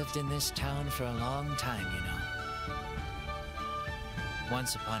 I've lived in this town for a long time, you know.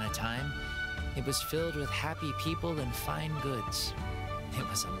 Once upon a time, it was filled with happy people and fine goods. It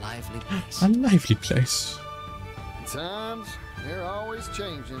was a lively place. A lively place. Times, they're always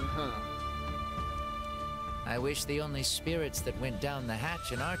changing, huh? I wish the only spirits that went down the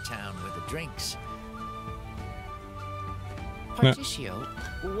hatch in our town were the drinks. Particio,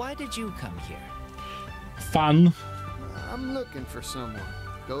 why did you come here? Fun. I'm looking for someone.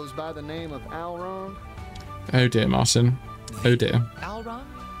 Goes by the name of Alron. Oh dear, Martin. Oh dear. Alron?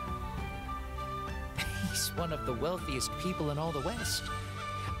 He's one of the wealthiest people in all the West.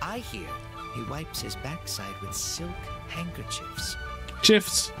 I hear he wipes his backside with silk handkerchiefs.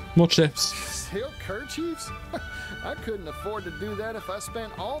 Chips. More chips. Silk kerchiefs? I couldn't afford to do that if I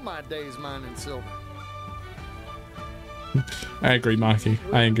spent all my days mining silver. I agree, Mikey.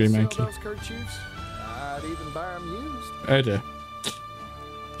 I agree, Sell Mikey. those kerchiefs? I'd even buy them used. Oh dear.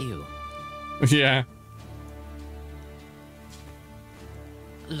 Ew. Yeah.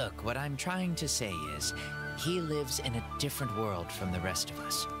 Look, what I'm trying to say is, he lives in a different world from the rest of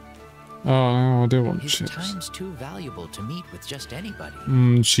us. Oh, I do want His chips. time's too valuable to meet with just anybody.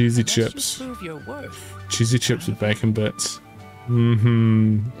 Cheesy Unless chips. You prove your worth. Cheesy chips with bacon bits.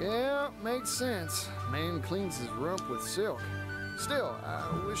 Mm-hmm. Yeah, makes sense. Man cleans his rump with silk. Still,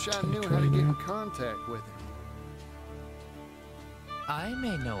 I wish I knew how to get in contact with him. I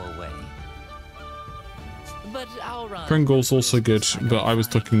may know a way. But Alron... Pringles also good, but I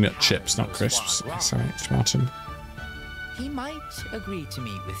was looking at chips, not crisps. Sorry, Martin. He might agree to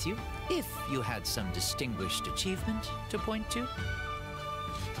meet with you, if you had some distinguished achievement to point to.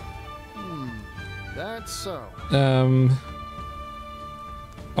 That's so.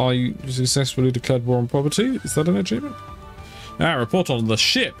 I successfully declared war on property. Is that an achievement? Ah, report on the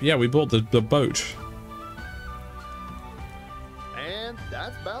ship. Yeah, we bought the boat. And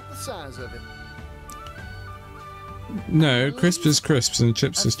that's about the size of it. No, crisps is crisps and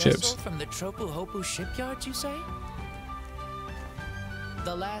chips is A chips. vessel from the Tropu-Hopu shipyard, you say?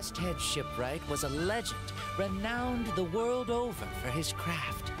 The last head shipwright was a legend, renowned the world over for his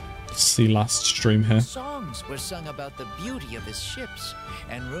craft. It's the last stream here. Songs were sung about the beauty of his ships,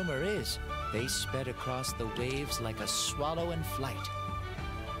 and rumor is they sped across the waves like a swallow in flight.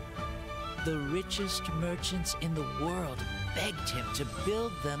 The richest merchants in the world begged him to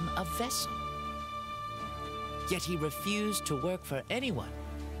build them a vessel. Yet he refused to work for anyone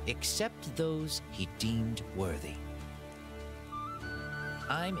except those he deemed worthy.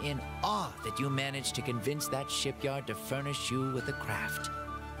 I'm in awe that you managed to convince that shipyard to furnish you with a craft.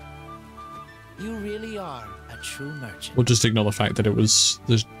 You really are a true merchant. We'll just ignore the fact that it was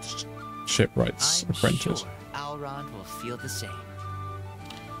the shipwright's apprentice. Sure Alron will feel the same.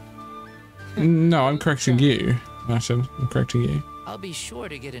 No, I'm correcting you, Martin. I'm correcting you. I'll be sure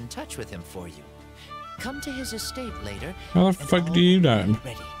to get in touch with him for you. Come to his estate later. How the and fuck all do you will know? be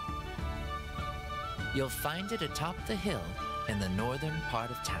ready. You'll find it atop the hill in the northern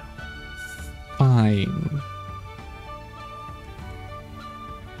part of town. Fine.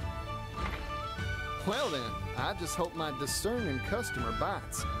 Well then, I just hope my discerning customer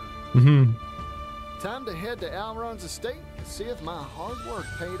bites. Mm-hmm. Time to head to Alron's estate to see if my hard work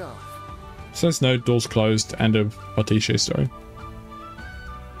paid off. Says no, doors closed, end of Partiche story.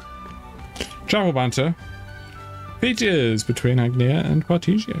 Travel banter. Peaches between Agnia and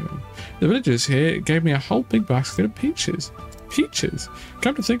Particio. The villagers here gave me a whole big basket of peaches. Peaches?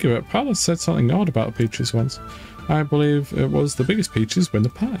 Come to think of it, Paula said something odd about peaches once. I believe it was the biggest peaches win the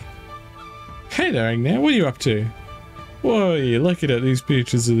pie. Hey there, Agnia, what are you up to? Whoa, you looking at these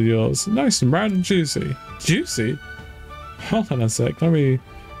peaches of yours. Nice and round and juicy. Juicy? Hold on a sec, let me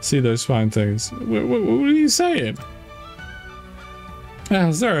see those fine things. What are you saying?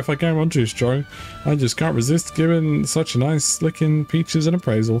 Sorry if I came on too strong. I just can't resist giving such nice looking peaches an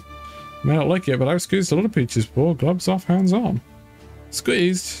appraisal. I may not like it, but I've squeezed a lot of peaches before. Gloves off, hands on.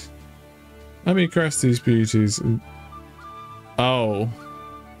 Squeezed? Let me caress these beauties. Oh.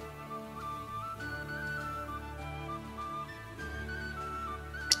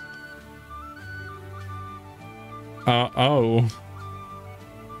 Oh.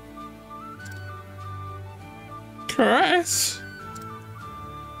 Caress?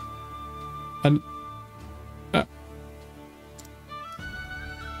 And oh,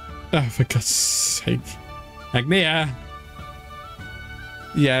 for God's sake. Agnia!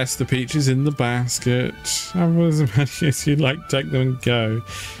 Yes, the peaches in the basket. I was imagining as you'd like to take them and go.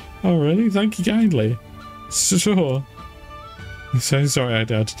 Oh, really? Thank you kindly. Sure. I'm so sorry I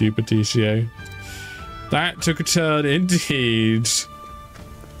doubted you, Particio. That took a turn indeed.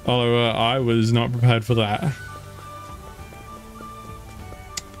 Oliver, I was not prepared for that.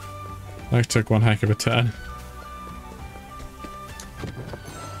 That took one heck of a turn.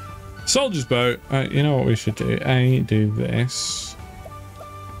 Soldier's boat. You know what we should do? Do this.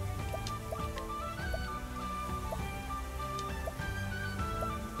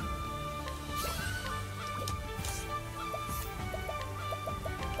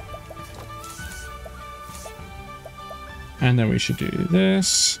 And then we should do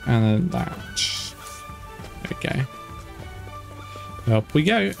this, and then that. Okay. Up we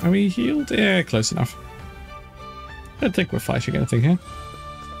go. Are we healed? Yeah, close enough. I don't think we're fighting anything here.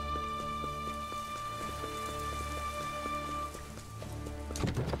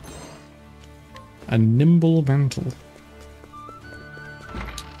 A nimble mantle.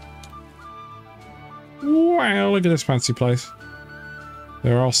 Wow, look at this fancy place.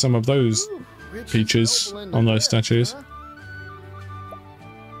 There are some of those features on those statues. Huh?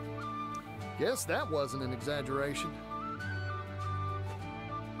 Guess that wasn't an exaggeration.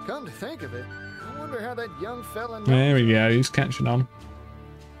 Come to think of it, I wonder how that young fella knows. There we go, he's catching on.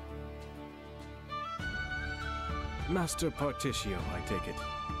 Master Particio, I take it.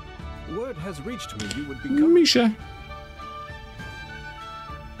 Word has reached me you would become... Misha.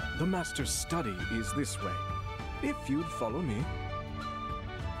 The Master's study is this way. If you'd follow me.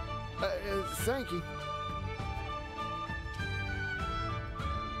 Thank you.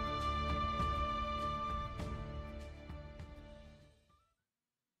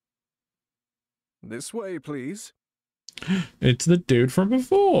 This way, please. It's the dude from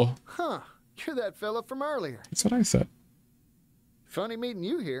before. Huh, you're that fella from earlier. That's what I said. Funny meeting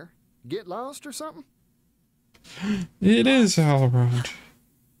you here. Get lost or something? It is all around.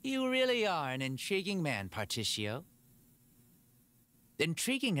 You really are an intriguing man, Particio.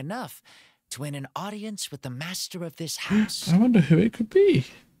 Intriguing enough to win an audience with the master of this house. I wonder who it could be.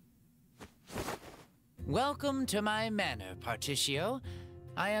 Welcome to my manor, Particio.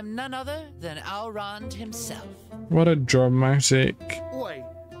 I am none other than Alrond himself. What a dramatic Wait.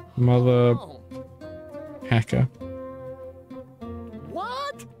 mother Oh. hacker.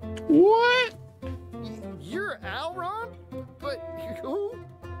 What? What? You're Alron? But who?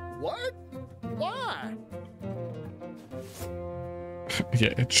 What? Why?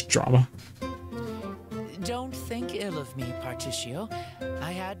 Yeah, it's drama. Don't think ill of me, Particio.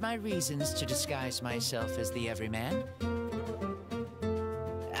 I had my reasons to disguise myself as the everyman.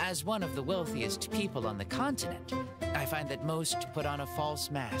 As one of the wealthiest people on the continent, I find that most put on a false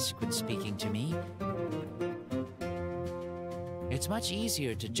mask when speaking to me. It's much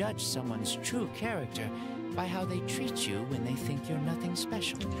easier to judge someone's true character by how they treat you when they think you're nothing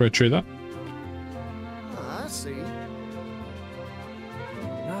special. Very true, that. I see.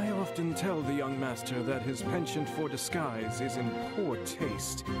 I often tell the young master that his penchant for disguise is in poor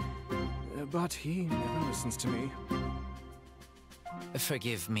taste. But he never listens to me.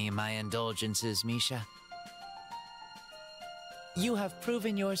 Forgive me my indulgences, Misha. You have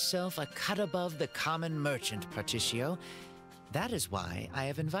proven yourself a cut above the common merchant, Particio. That is why I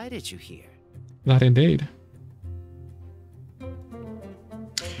have invited you here. That indeed.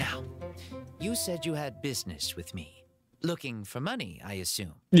 Now, you said you had business with me. Looking for money, I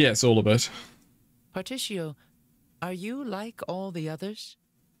assume. Yes, all of it. Particio, are you like all the others?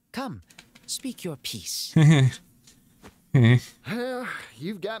 Come, speak your piece. Well,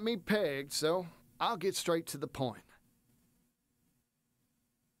 you've got me pegged, so I'll get straight to the point.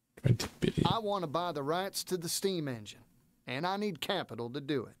 20 billion. I want to buy the rights to the steam engine, and I need capital to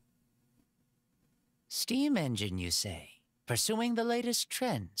do it. Steam engine, you say? Pursuing the latest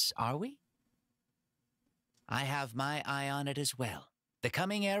trends, are we? I have my eye on it as well. The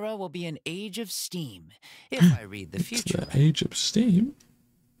coming era will be an age of steam, if I read the It's future. the age of Steam.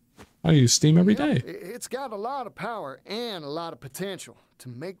 I use Steam every Yeah, day. It's got a lot of power and a lot of potential to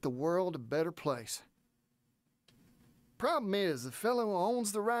make the world a better place. Problem is, the fellow who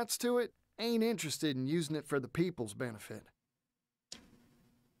owns the rights to it ain't interested in using it for the people's benefit.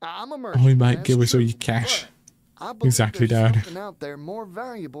 I'm a merchant. Oh, he might that's give us all true, your cash. but I believe Exactly, there's Dad. something out there more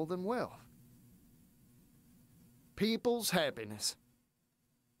valuable than wealth. People's happiness.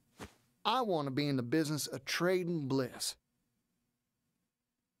 I want to be in the business of trading bliss.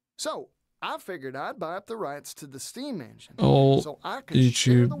 So, I figured I'd buy up the rights to the steam engine Oh, so I could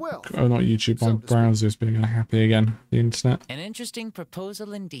share the YouTube. wealth. Oh, not YouTube. so My to speak. browser's being unhappy again. The internet. An interesting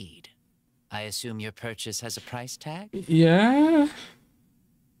proposal indeed. I assume your purchase has a price tag? Yeah.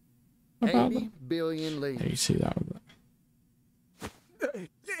 About 80 billion that. leaves. You see that?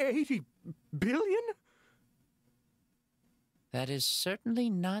 80 billion? That is certainly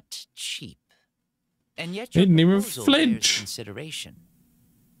not cheap. And yet He your didn't even proposal bears flinch. consideration.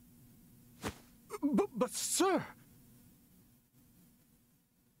 But sir...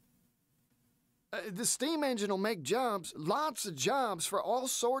 The steam engine will make jobs, lots of jobs for all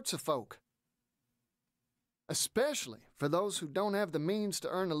sorts of folk. Especially for those who don't have the means to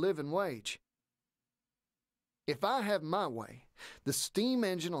earn a living wage. If I have my way, the steam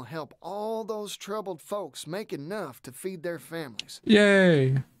engine will help all those troubled folks make enough to feed their families.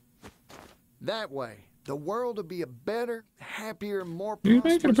 Yay. That way, the world would be a better, happier, more You're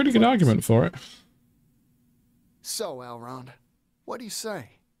prosperous making a pretty good place. argument for it. So, Elrond, what do you say?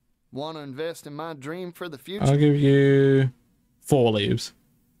 Want to invest in my dream for the future? I'll give you 4 leaves.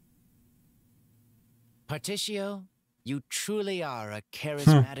 Particio, you truly are a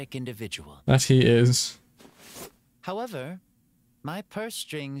charismatic individual. That he is. However, my purse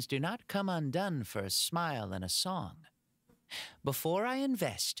strings do not come undone for a smile and a song. Before I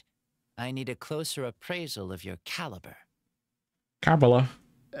invest, I need a closer appraisal of your caliber. Kabbalah.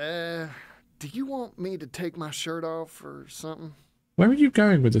 Do you want me to take my shirt off or something? Where are you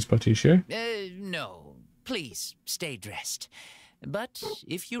going with this, Particio? No. Please, stay dressed. But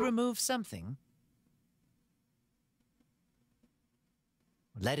if you remove something,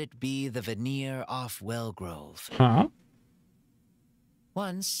 let it be the veneer off Wellgrove. Huh?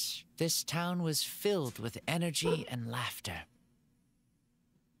 Once, this town was filled with energy and laughter.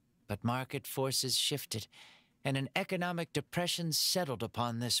 But market forces shifted, and an economic depression settled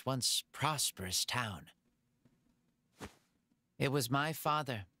upon this once prosperous town. It was my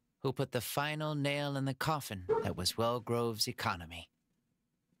father who put the final nail in the coffin that was Wellgrove's economy.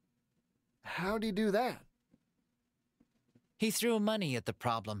 How'd he do that? He threw money at the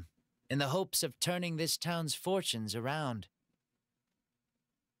problem, in the hopes of turning this town's fortunes around.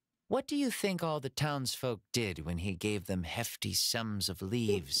 What do you think all the townsfolk did when he gave them hefty sums of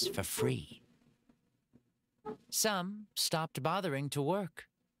leaves for free? Some stopped bothering to work.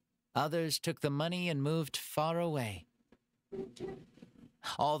 Others took the money and moved far away.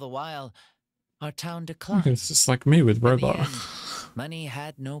 All the while, our town declined. It's just like me with In the Robot. end, money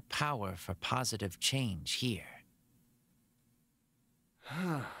had no power for positive change here.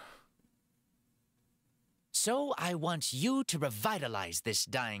 So I want you to revitalize this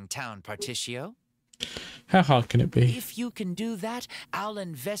dying town, Particio. How hard can it be? If you can do that, I'll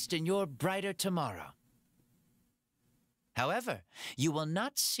invest in your brighter tomorrow. However, you will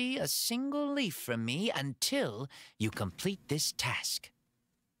not see a single leaf from me until you complete this task.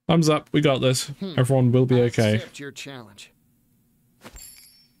 Thumbs up. We got this. Everyone will be I okay. accept your challenge.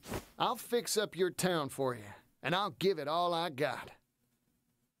 I'll fix up your town for you, and I'll give it all I got.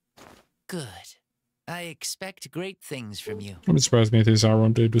 Good. I expect great things from you. Wouldn't surprise me if this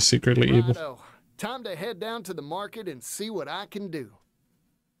Sauron dude was secretly evil. Righto. Time to head down to the market and see what I can do.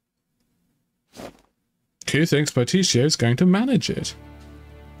 Who thinks Particio's going to manage it?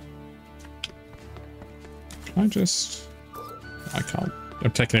 I can't.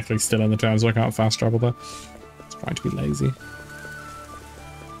 I'm technically still in the town, so I can't fast travel there. It's trying to be lazy.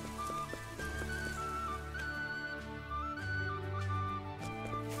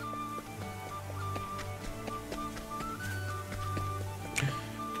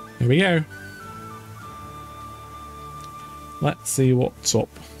 Here we go. Let's see what's up.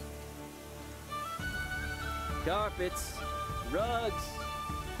 Carpets, rugs,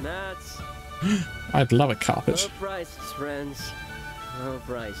 mats. I'd love a carpet. No prices, friends. No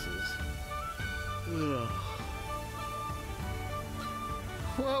prices. Ugh.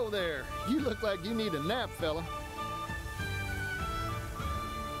 Whoa there. You look like you need a nap, fella.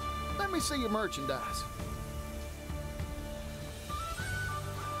 Let me see your merchandise.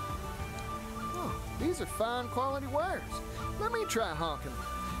 Oh, these are fine quality wares. Let me try hawking them.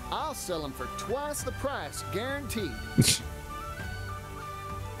 I'll sell them for twice the price, guaranteed.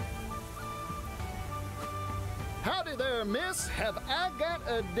 Howdy there, miss. Have I got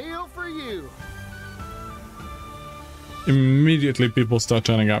a deal for you? Immediately people start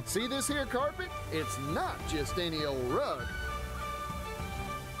turning up. See this here carpet? It's not just any old rug.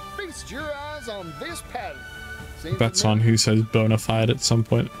 Feast your eyes on this pattern. Seems That's familiar? on who says bona fide at some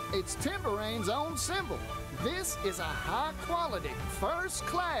point. It's Timberain's own symbol. This is a high-quality,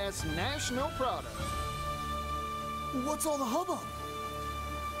 first-class national product. What's all the hubbub?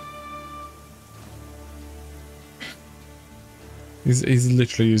 He's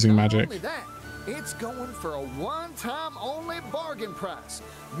literally using Not magic. only that, it's going for a one-time only bargain price.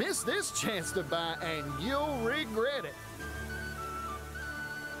 Miss this chance to buy and you'll regret it.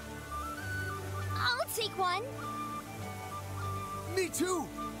 I'll take one. Me too.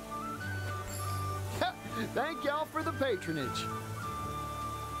 Thank y'all for the patronage.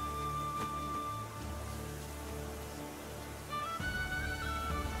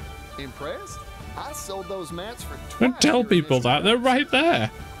 Impressed? I sold those mats for twice. Don't tell your people initial that. They're price. right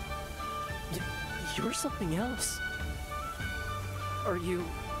there. You're something else. Are you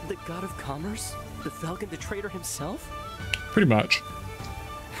the god of commerce? The Falcon, the trader himself? Pretty much.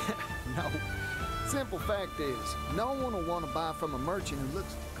 No. Simple fact is, no one will want to buy from a merchant who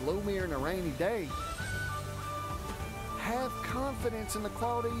looks gloomier than a rainy day. have confidence in the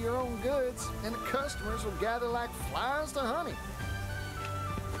quality of your own goods, and the customers will gather like flies to honey.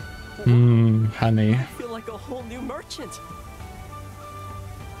 Honey. I feel like a whole new merchant.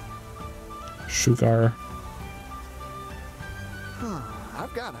 Sugar.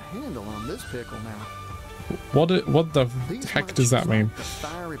 I've got a handle on this pickle now. What the heck does that mean? The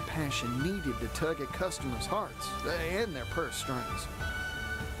fiery passion needed to tug at customers' hearts and their purse strings.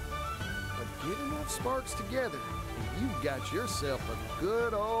 But get enough sparks together, and you've got yourself a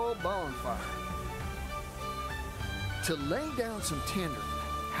good old bonfire. To lay down some tinder,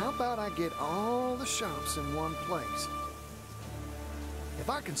 how about I get all the shops in one place? If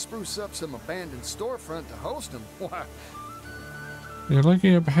I can spruce up some abandoned storefront to host them, why? You're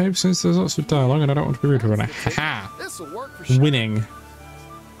liking your behavior since there's lots of dialogue and I don't want to be rude to her. Ha! This'll work for sure. Winning.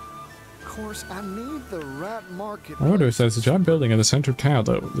 Of course, I need the right market. I wonder if there's a giant building in the center of town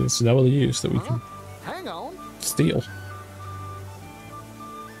that is nowhere used that we can hang on. Steal.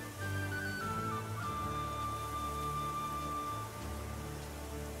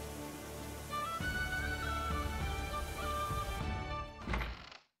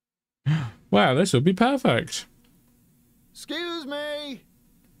 Wow, this will be perfect. Excuse me.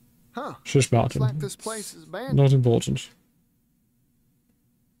 Huh. Shush, Martin. Looks like this place is abandoned. Not important.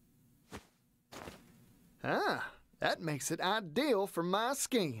 Ah, that makes it ideal for my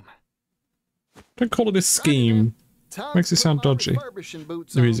scheme. Don't call it a scheme. Makes it sound dodgy.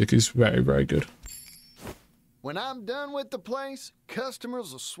 The music is very, very good. When I'm done with the place,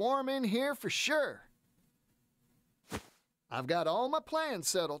 customers will swarm in here for sure. I've got all my plans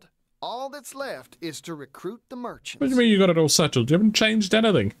settled. All that's left is to recruit the merchants. What do you mean you got it all settled? You haven't changed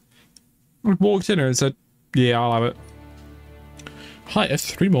anything. I walked in here and said, yeah, I'll have it. Hire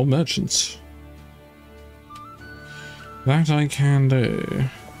 3 more merchants. That I can do.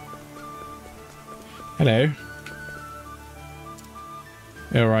 Hello.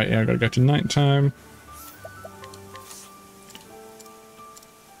 Alright, yeah, I gotta go to night time.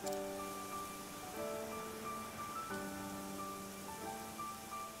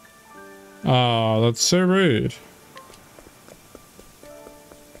 Oh, that's so rude.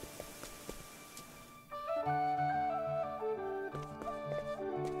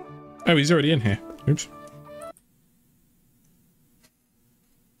 Oh, he's already in here. Oops.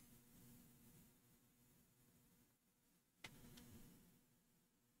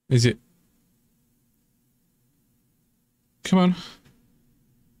 Is it? Come on.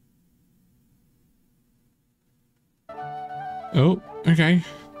 Oh, okay.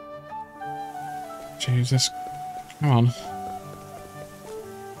 Jesus. Come on.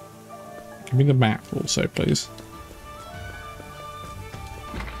 Give me the map also, please.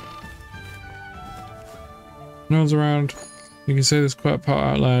 No one's around. You can say this quiet part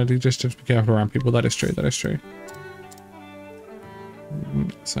out loud. You just have to be careful around people. That is true. That is true.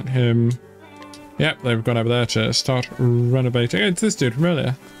 Sent him. Yep, they've gone over there to start renovating. It's this dude from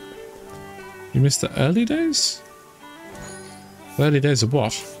earlier. You missed the early days? The early days of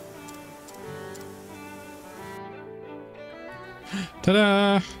what?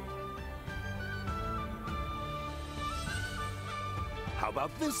 Ta-da! How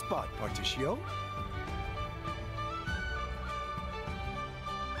about this spot, Particio?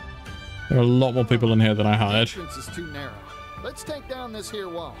 There are a lot more people in here than I hired. The entrance is too narrow. Let's take down this here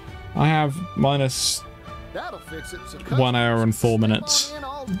wall. I have minus That'll fix it. So 1 hour and 4 minutes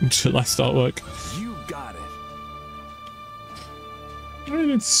until I start work. You got it. I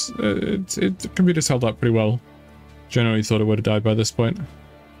mean, the computer's held up pretty well. Generally thought it would have died by this point.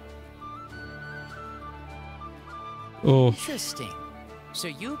 Oh. Interesting. So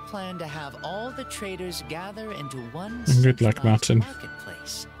you plan to have all the traders gather into one Good luck, Martin.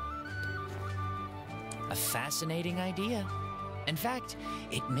 marketplace. A fascinating idea. In fact,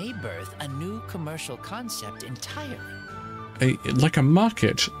 it may birth a new commercial concept entirely. Like a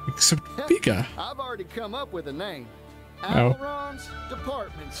market, except bigger. I've already come up with a name. Oh. Alron's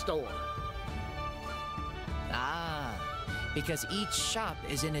Department Store. Ah, because each shop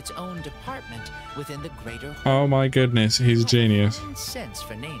is in its own department within the greater whole. Oh my goodness, he's a genius. Sense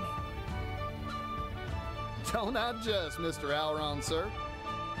for naming. Don't I just, Mr. Alron, sir?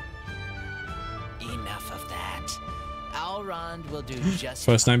 Enough of that. Alrond will do just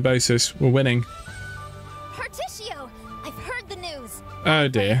First name basis, we're winning. Particio! I've heard the news. Oh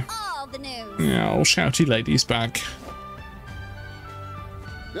dear. All the news. Oh, shouty lady's back.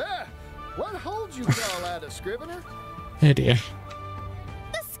 Yeah. What holds you call out a scrivener? Oh dear.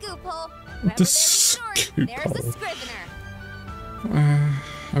 The scoop hole. The scoop there's hole. a scrivener.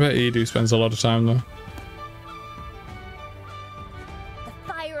 I bet Edu spends a lot of time there. The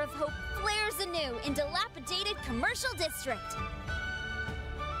fire of hope flares anew in dilapidated commercial district.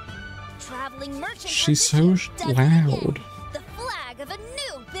 Traveling merchants. She's so loud. The flag of a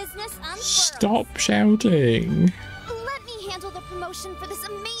new business unfurls. Stop shouting. Let me handle the promotion for this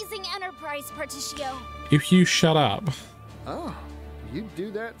amazing enterprise, Particio. If you shut up. Oh, you'd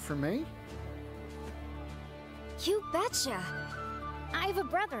do that for me? You betcha. I have a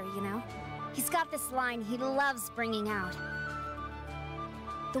brother, you know. He's got this line he loves bringing out.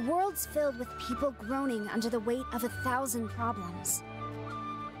 The world's filled with people groaning under the weight of 1,000 problems.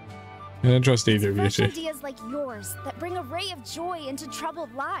 I don't trust either of you Fresh two. ideas like yours that bring a ray of joy into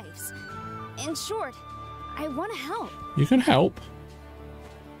troubled lives. In short, I want to help. You can help.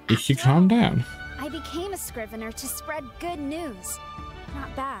 If you calm down. I became a scrivener to spread good news,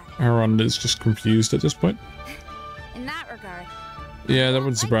 not bad. Aronda's just confused at this point. In that regard. Yeah, that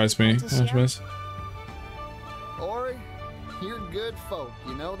would surprise me, I suppose. Ori, you're good folk,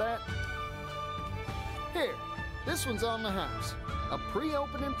 you know that? Here, this one's on the house. A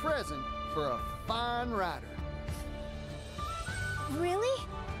pre-opening present for a fine writer. Really?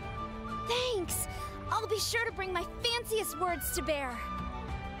 Thanks. I'll be sure to bring my fanciest words to bear.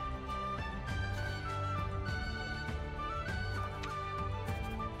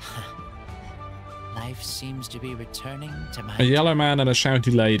 Life seems to be returning to my... A yellow man and a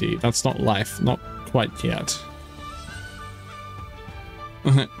shouty lady. That's not life. Not quite yet.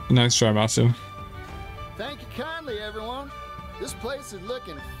 Nice try, Martin. Thank you kindly, everyone. This place is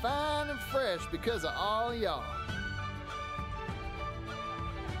looking fine and fresh because of all y'all.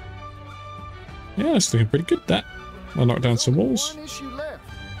 Yeah, it's looking pretty good, that. I'll knock down some walls. One issue left.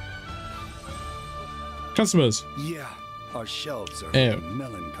 Customers. Yeah, our shelves are Ew.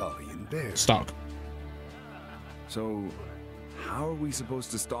 melancholy and bare. Stock. So, how are we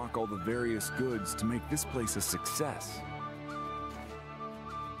supposed to stock all the various goods to make this place a success?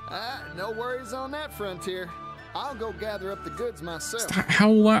 No worries on that, Frontier. I'll go gather up the goods myself. Is that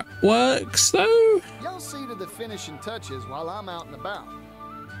how that works, though? Y'all see to the finishing touches while I'm out and about.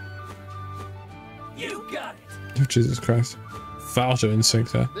 You got it. Oh, Jesus Christ. Far too in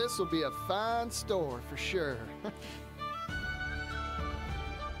sync there. This will be a fine store for sure.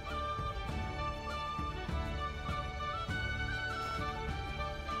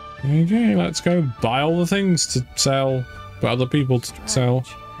 Okay, let's go buy all the things to sell for other people to sell.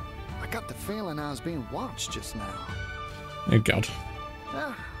 I got the feeling I was being watched just now. Oh god.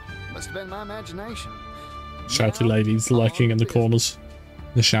 Must have been my imagination. Shouty ladies lurking in the corners,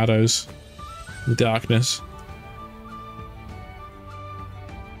 the shadows, the darkness.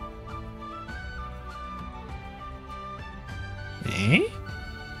 Eh?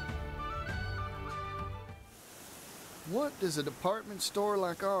 What does a department store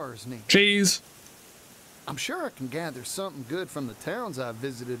like ours need? Cheese. I'm sure I can gather something good from the towns I've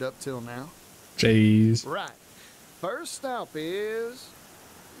visited up till now. Cheese. Right. First stop is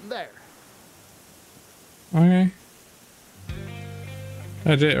there. Okay.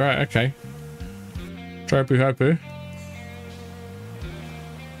 I did right. Okay. Tropu hopu.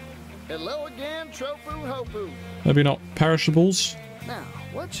 Hello again, Tropu Hopu. Maybe not perishables. Now,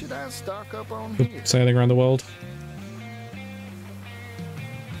 what should I stock up on For here? sailing around the world.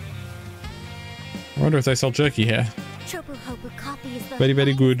 I wonder if they sell jerky here. Tropu Hopu coffee is the Very,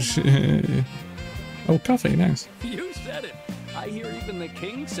 very good. Oh, coffee, nice. You said it. I hear even the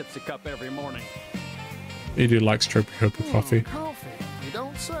king sips a cup every morning. He do likes Tropu hopu coffee. Coffee, you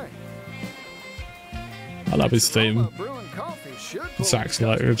don't say. I love his theme. Brewing coffee should pull It's the actually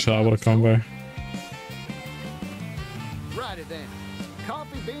like customers. what a combo. Righty then.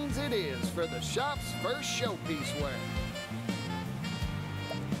 Coffee beans it is for the shop's first showpiece wear.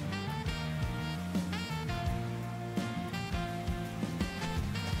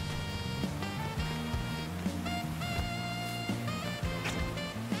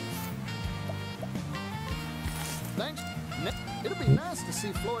 Thanks. It'll be nice to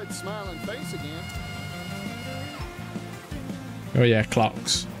see Floyd's smiling face again. Oh yeah,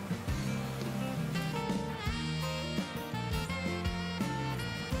 clocks.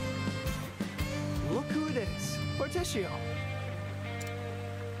 Look who it is. Particio.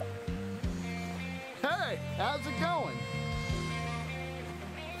 Hey, how's it going?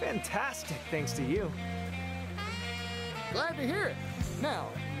 Fantastic, thanks to you. Glad to hear it. Now,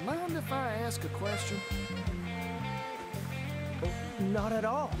 mind if I ask a question? Not at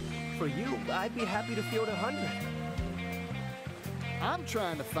all. For you, I'd be happy to field 100. I'm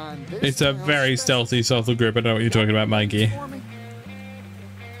trying to find this. It's a very stealthy stealth group. I know what you're talking about, Mikey.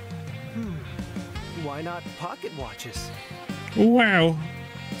 Why not pocket watches? Wow.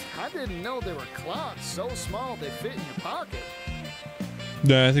 I didn't know there were clocks so small they fit in your pocket.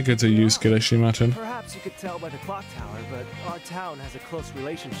 No, I think it's a you skill issue, Martin. Perhaps you could tell by the clock tower, but our town has a close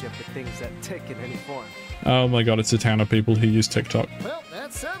relationship with things that tick in any form. Oh my god, it's a town of people who use TikTok. Well,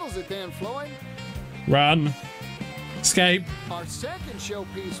 that settles it then, Floyd. Run. Escape. Our second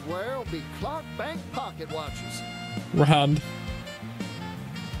showpiece wear will be clock bank pocket watches. Run.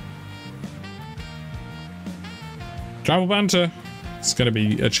 Travel banter. It's going to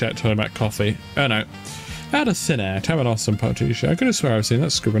be a chat talking about coffee. Oh no. Out of thin air, have an awesome party show. I could have swear I've seen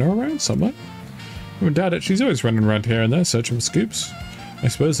that scrivener around somewhere. I would doubt it. She's always running around here and there searching for scoops. I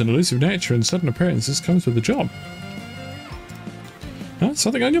suppose an elusive nature and sudden appearances comes with the job. Huh?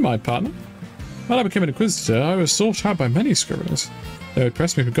 Something on your mind, partner? When I became an inquisitor, I was sought out by many scriveners. They would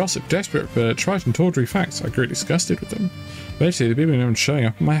press me for gossip, desperate for trite and tawdry facts. I grew disgusted with them. Eventually, the people even showing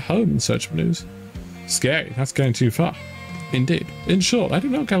up at my home in search of news. Scary. That's going too far. Indeed. In short, I do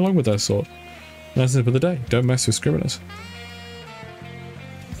not get along with their sort. Lesson for the day. Don't mess with scriveners.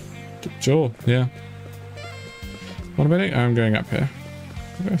 Sure, yeah. What am I doing? I'm going up here.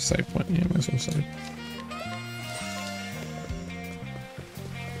 I've got a save point. Yeah, might as well save.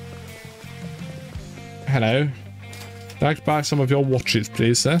 Hello. I'd like to buy some of your watches,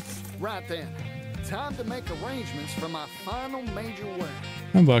 please, sir. Right then. Time to make arrangements for my final major wear.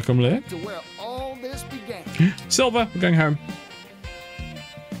 And welcome, Leah. To where all this began. Silver, we're going home.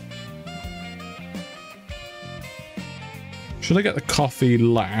 Should I get the coffee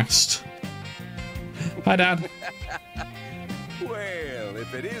last? Hi, Dad. Well,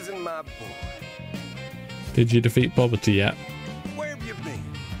 if it isn't my boy. Did you defeat poverty yet? Where have you been?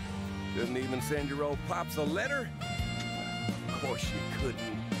 Couldn't even send your old pops a letter? Of course you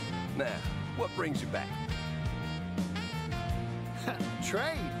couldn't. Now, what brings you back?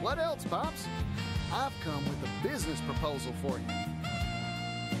 Trade. What else, Pops? I've come with a business proposal for you.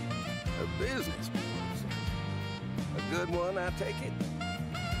 A business proposal? A good one, I take it?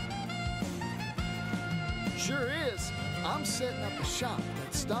 Sure is. I'm setting up a shop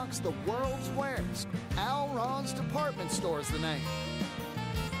that stocks the world's wares. Al Ron's department store is the name.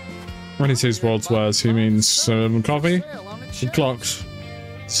 When he says world's wares, he means some coffee, some clocks,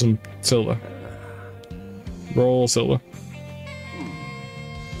 some silver. Raw silver.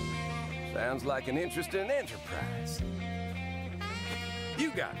 Sounds like an interesting enterprise.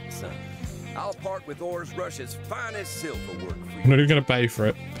 You got it, son. I'll part with Ores Rush's finest silver work for you. I'm not even going to pay for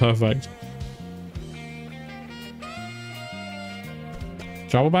it. Perfect.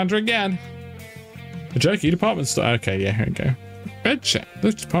 Travel banter again. A jerky department store. Okay, yeah, here we go. Red check.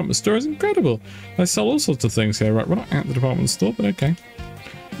 This department store is incredible. They sell all sorts of things here. Right, we're not at the department store, but okay.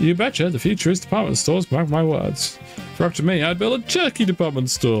 You betcha. The future is department stores. Mark my words. For up to me, I'd build a jerky department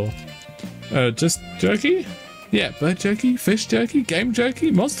store. Just jerky? Yeah, bird jerky, fish jerky, game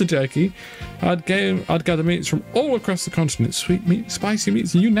jerky, monster jerky. I'd gather meats from all across the continent. Sweet meat, spicy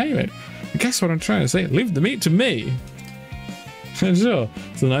meats, you name it. And guess what I'm trying to say? Leave the meat to me. Sure,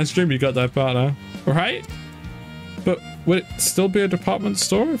 it's a nice dream you got there, partner. Right? But would it still be a department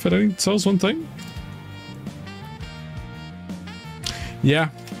store if it only sells one thing? Yeah.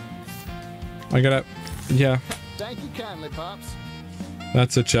 I get it. Yeah. Thank you kindly, Pops.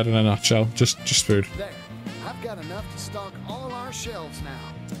 That's a chat in a nutshell. Just food. There. I've got enough to stock all our shelves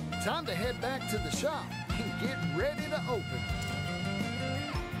now. Time to head back to the shop and get ready to open.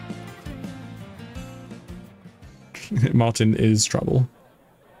 Martin is trouble.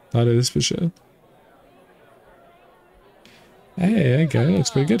 That is for sure. Hey, there you go. Looks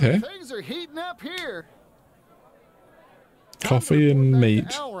pretty good here. Things are heating up here. Coffee and meat.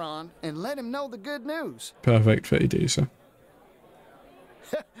 Elron and let him know the good news. Perfect for Edisa.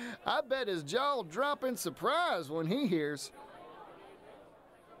 I bet his jaw'll drop in surprise when he hears.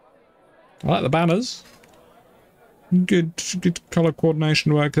 I like the banners. Good color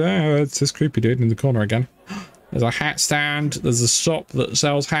coordination work there. Oh, it's this creepy dude in the corner again. There's a hat stand. There's a shop that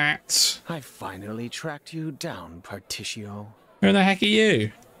sells hats. I finally tracked you down, Particio. Who in the heck are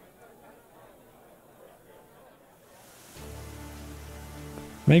you?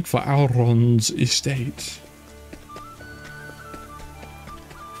 Make for Elrond's estate.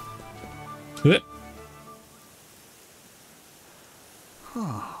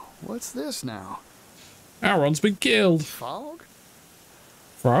 Oh, what's this now? Elrond's been killed. Fog?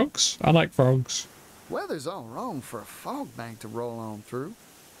 Frogs? I like frogs. Weather's all wrong for a fog bank to roll on through.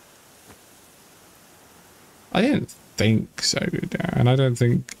 I didn't think so, and I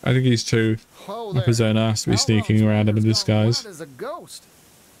think he's too of his own ass to be sneaking around him in disguise. As a ghost.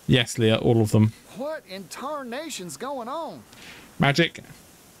 Yes, Leah, all of them. What in tarnation's going on? Magic.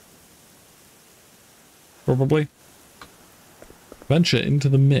 Probably. Venture into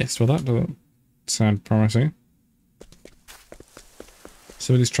the mist. Well, that doesn't sound promising.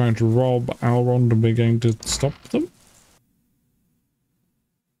 Somebody's trying to rob Elrond and we're going to stop them?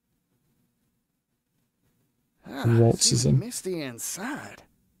 Waltzes in. Misty inside.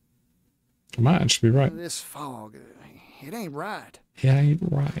 I might actually be right. This fog, it ain't right. It ain't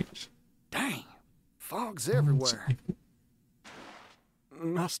right. Dang, fog's everywhere.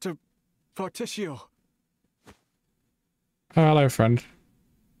 Master Particio. Oh, hello, friend.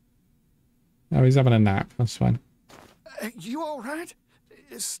 Oh, he's having a nap. That's fine. You all right?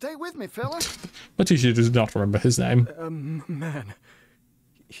 Stay with me, fella. Particio does not remember his name. Man.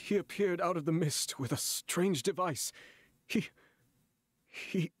 He appeared out of the mist with a strange device. He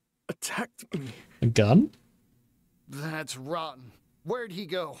attacked me. A gun? That's rotten. Where'd he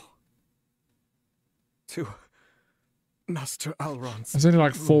go? To Master Elrond's. There's only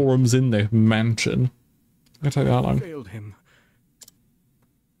like 4 rooms in the mansion. It'll take that long. Failed him.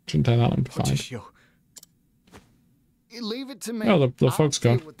 Shouldn't take that long to find. Particio. Leave it to me. Oh, the fog's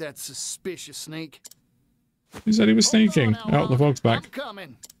I'll gone. deal with that suspicious sneak. Who said he was sneaking? Oh, the fog's back. I'm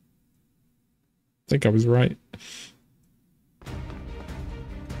coming. I think I was right.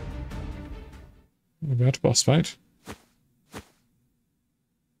 We're about to boss fight.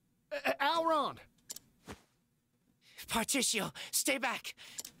 Elrond! Particio, stay back.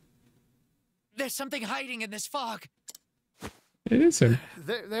 There's something hiding in this fog. It is him.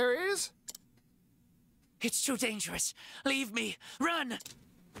 There is? It's too dangerous. Leave me. Run.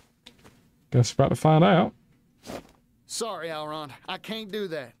 Guess we're about to find out. Sorry, Elrond. I can't do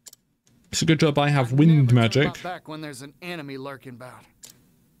that. It's a good job I have wind magic. Back when there's an enemy lurking about.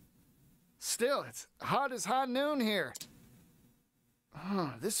 Still, it's hot as high noon here.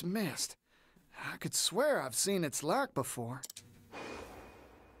 This mist. I could swear I've seen its like before.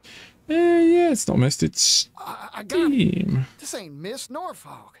 Yeah, it's not mist, it's I got it. steam. This ain't mist nor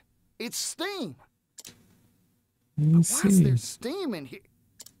fog. It's steam. Let's Why is see. there steam in here?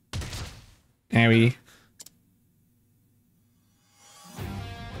 Owie.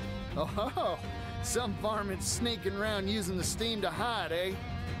 Oh, some varmint sneaking around using the steam to hide, eh?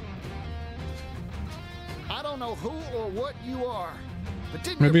 I don't know who or what you are, but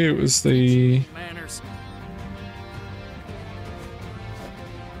didn't Maybe you it was the... manners?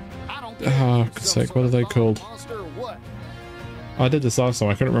 Oh, for God's sake, what are they called? Monster or what? I did this last time,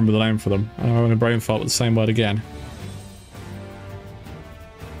 I couldn't remember the name for them. I'm having a brain fart with the same word again.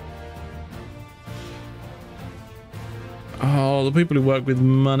 Oh, the people who work with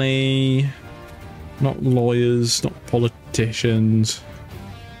money. Not lawyers, not politicians.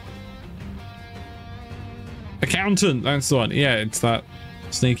 Accountant, that's the one. Yeah, it's that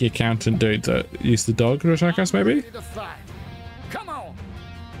sneaky accountant dude that used the dog to attack us, maybe? Come on.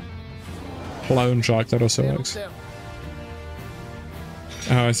 Clone shark, that also works.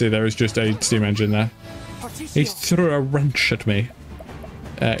 Oh, I see, there is just a steam engine there. He threw a wrench at me.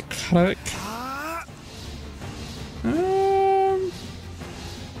 Click.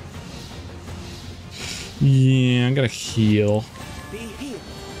 Yeah, I'm gonna heal.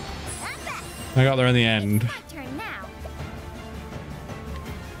 I got there in the end. Turn now.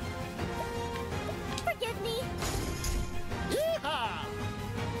 Forgive me. Yeehaw!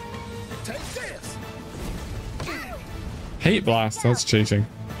 Take this. Heat blast, that's cheating.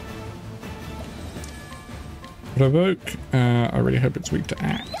 Provoke. I really hope it's weak to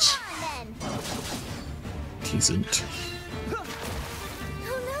axe. It isn't.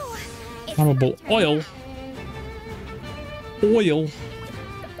 Flammable oil. Oil.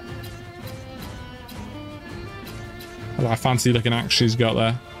 Oh, that fancy looking axe she's got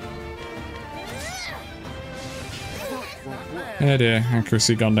there. Oh dear,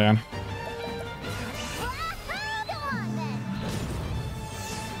 accuracy gone down.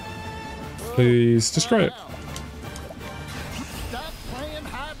 Please destroy it. Stop playing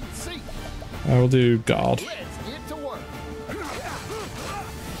hide and seek. I will do guard. Let's get to work.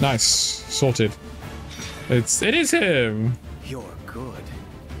 Nice, sorted. It is him. You're good.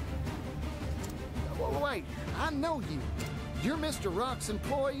 Wait, I know you. You're Mr. Rock's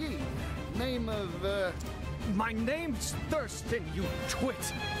employee. Name of, My name's Thurston, you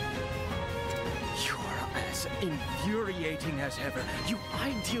twit. You're as infuriating as ever, you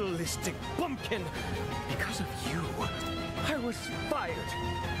idealistic bumpkin. Because of you, I was fired.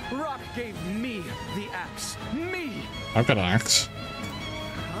 Rock gave me the axe. Me! I've got an axe.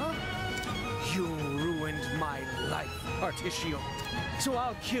 Huh? You ruined my life, Particio. So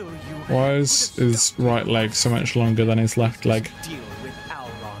I'll kill you. Why is his right leg so much longer than his left leg? Deal with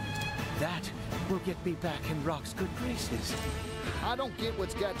Elrond. That will get me back in Rock's good graces. I don't get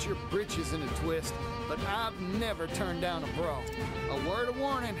what's got your britches in a twist, but I've never turned down a brawl. A word of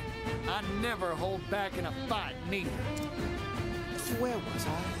warning, I never hold back in a fight, neither. Where was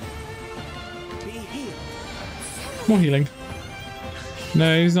I? Be healed. More healing.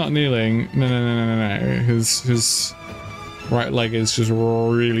 No, he's not kneeling. No. His right leg is just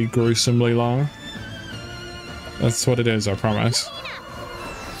really gruesomely long. That's what it is, I promise.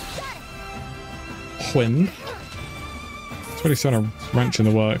 Wind. It's really sort of wrench in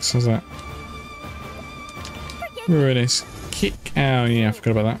the works, isn't it? Really nice. Kick. Oh yeah, I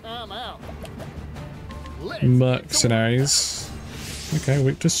forgot about that. Mercenaries. Okay,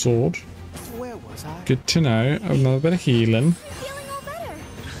 weak to sword. Where was I? Good to know. Another bit of healing. Feeling all better.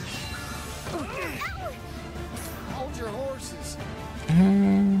 Hold your horses.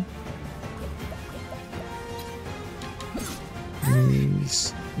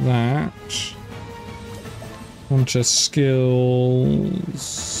 Use that. Bunch of skills.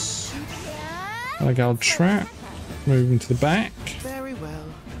 Like our trap. Moving to the back. Very well.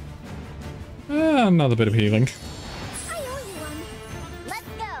 Another bit of healing. I owe you one. Let's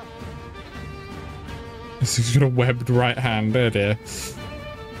go. He's got a webbed right hand. Oh dear.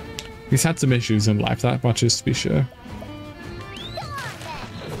 He's had some issues in life, that much is to be sure.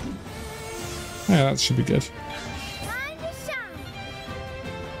 Yeah, that should be good.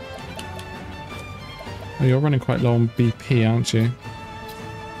 Oh, you're running quite low on BP, aren't you?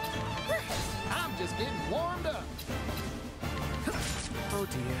 I'm just getting warmed up. Oh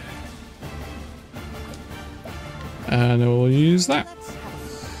dear. And we'll use that.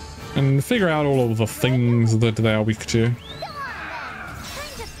 And figure out all of the things that they are weak to.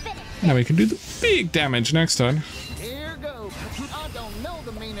 Now we can do the big damage next time. Here goes. I don't know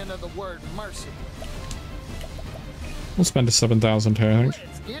the meaning of the word mercy. We'll spend a 7,000 here, I think.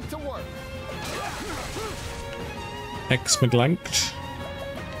 Let's get to work. X-Neglect.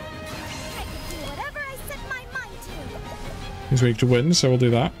 He's weak to wind, so we'll do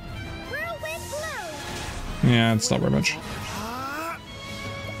that. Yeah, it's not very much.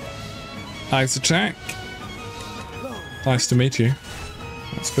 Ice attack. Nice to meet you.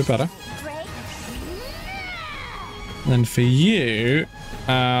 That's a bit better. Then for you,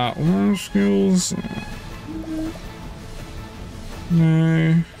 what skills?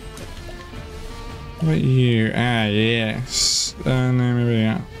 No. What about you? Ah, yes. No, maybe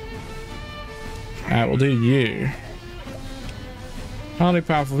not. We'll do you. Highly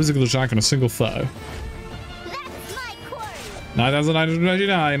powerful physical attack on a single foe.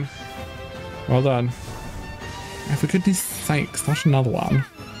 9,999. Well done. Oh, for goodness sakes, not another one.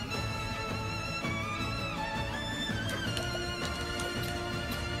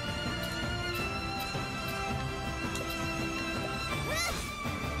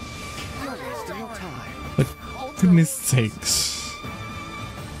 For goodness sakes.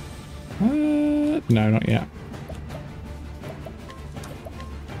 No, not yet.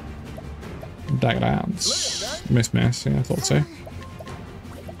 Dagger downs. Miss. Yeah, I thought so.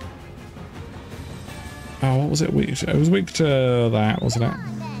 Oh, what was it weak to? It was weak to that, wasn't it?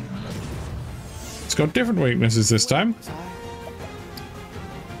 It's got different weaknesses this time.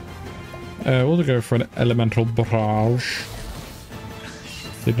 We'll go for an elemental barrage.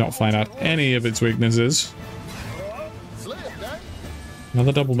 Did not find out any of its weaknesses.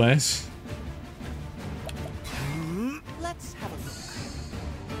 Another double miss. Let's have a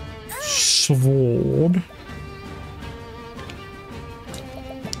look. Sword.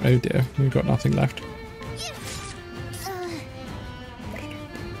 Oh dear, we've got nothing left.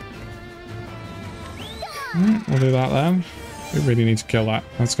 We'll do that then. We really need to kill that.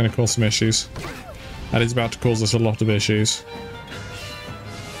 That's going to cause some issues. That is about to cause us a lot of issues.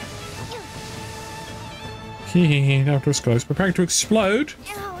 Hehehe, that was close. Preparing to explode.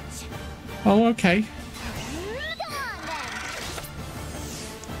 Oh, okay.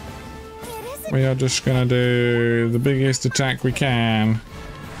 We are just going to do the biggest attack we can.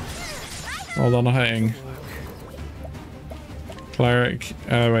 Hold on, hitting. Cleric.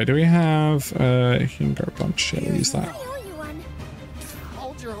 Wait, do we have Hingo Punch? Yeah, we'll use that.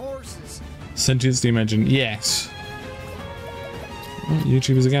 Hold your horses. Sentience Dimension. Yes. Well,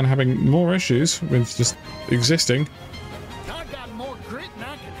 YouTubers again having more issues with just existing. I got more grit than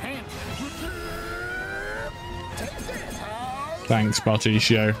I can handle. Thanks,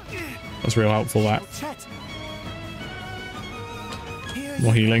 Barticio. That's real helpful, that.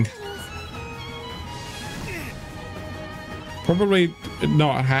 More healing. Probably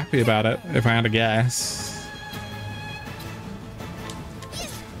not happy about it, if I had to guess.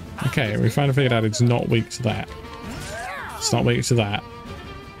 Okay, we finally figured out it's not weak to that. It's not weak to that.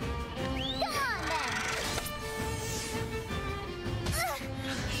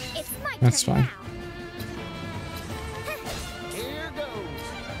 That's fine.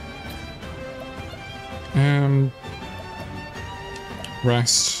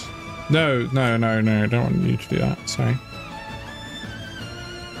 Rest. No, no, no, no. I don't want you to do that. Sorry.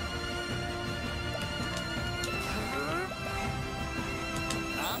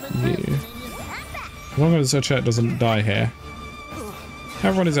 You. As long as the chat doesn't die here.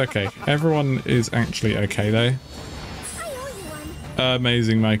 Everyone is okay. Everyone is actually okay, though.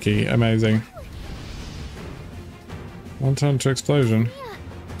 Amazing, Mikey. Amazing. One turn to explosion.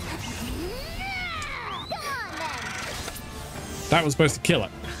 That was supposed to kill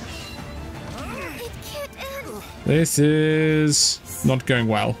it. This is not going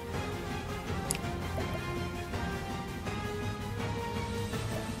well.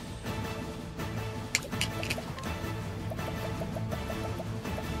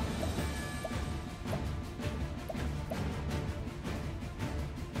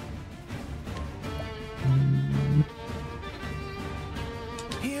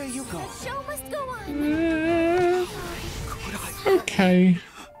 Here you go. The show must go on. Okay.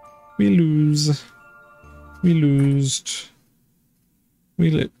 We lose. We lost. We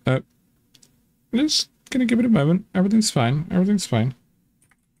lit up. Just gonna give it a moment. Everything's fine. Everything's fine.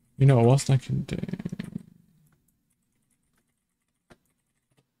 You know what else I can do?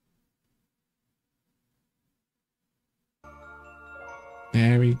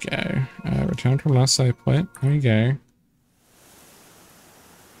 There we go. Return to last save point. There we go.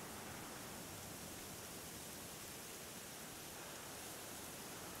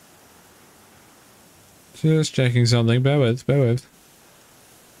 Just checking something. Bear with. Bear with.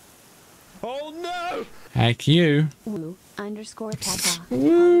 Oh no! Heck you.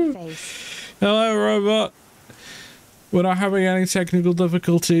 Woo_Peppa. Face. Hello, robot. We're not having any technical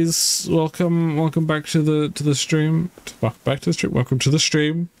difficulties. Welcome back to the stream. Welcome back to the stream. Welcome to the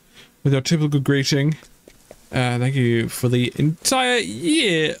stream with your typical greeting. Thank you for the entire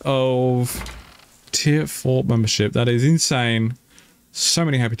year of tier 4 membership. That is insane. So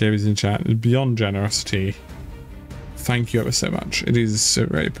many happy days in chat. It's beyond generosity. Thank you ever so much. It is so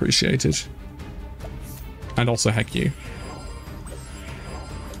very appreciated. And also heck you.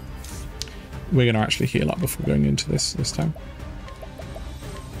 We're gonna actually heal up before going into this time.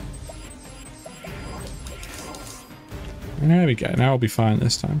 There we go. Now I'll be fine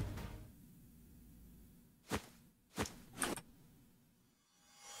this time.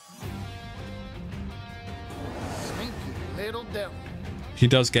 Sneaky little devil. He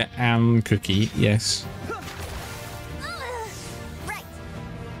does get an cookie, yes.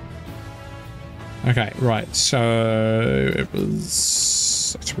 Okay, right, so it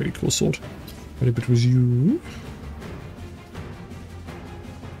was... That's a really cool sword. But if it was you...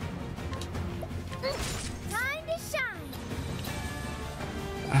 Time to shine.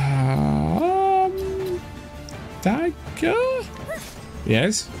 Dagger?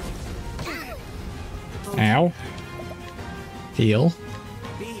 Yes. Ow. Heal.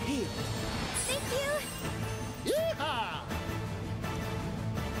 Be healed. Thank you. Yeehaw.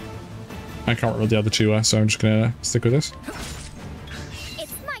 I can't remember the other two are, so I'm just gonna stick with this.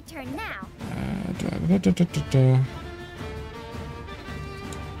 It's my turn now. Don't need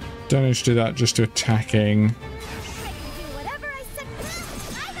to do that, just do attacking. Do whatever I said.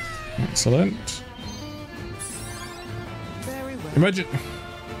 Excellent. Very well. Imagine.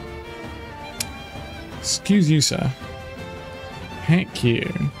 Excuse you, sir. Heck you.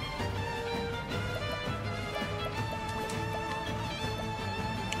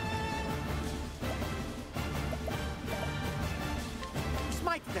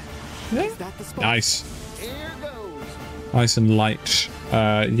 Smite them. Yeah. Is that the spot? Nice. Here goes. Ice and light.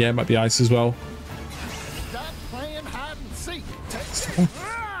 Yeah, it might be ice as well. Stop playing hide and seek. Take Let's go.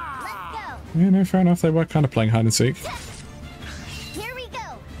 Yeah, no, fair enough. They were kind of playing hide and seek. Here we go.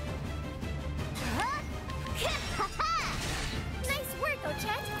 Nice work,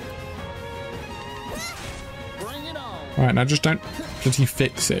 Ochet. Bring it on. Alright, now just don't bloody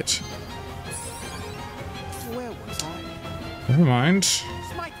fix it. Where was I? Never mind.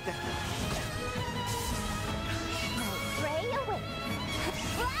 Smite them. Pray away.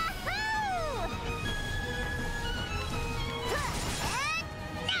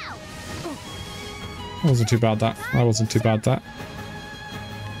 Now. That wasn't too bad, that. That wasn't too bad, that.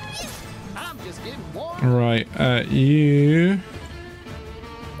 I'm just getting warm. Right, you...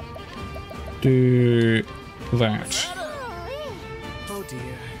 do that. Oh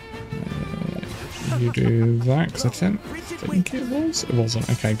dear. You do that, because I didn't think it was. It wasn't.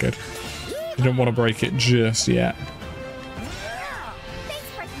 Okay, good. You don't want to break it just yet.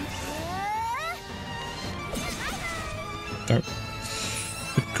 Don't.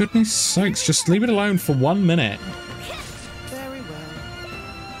 For goodness sakes, just leave it alone for 1 minute. Very well.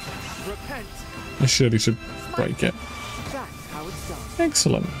 Repent. I surely should break it. That's how it's done.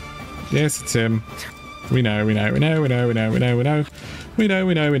 Excellent. Yes, it's him. We know.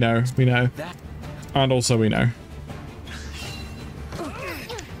 And also we know.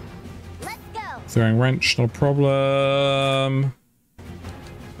 Throwing wrench, not a problem.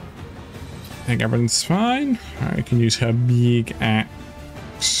 I think everything's fine. I can use her big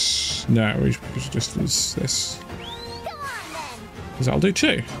axe. No, we should just use this. Because I'll do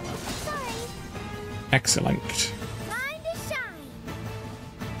too. Excellent.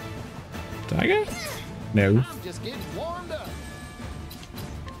 Dagger? No.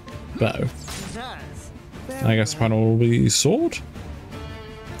 Bow. I guess final will be sword.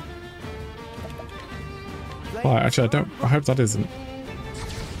 Oh, actually, I hope that isn't.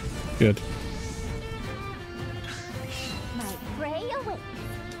 Good.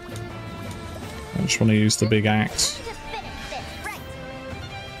 I just want to use the big axe.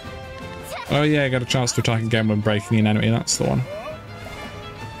 Oh yeah, I got a chance to attack again when breaking an enemy. That's the one.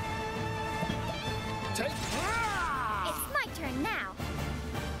 It's my turn now.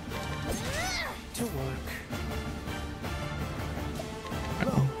 To work.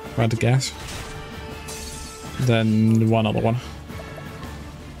 If I had to guess. Then one other one.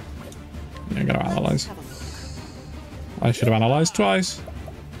 I'm gonna analyze. I should have analyzed twice.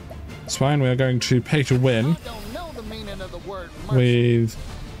 It's fine, we are going to pay to win with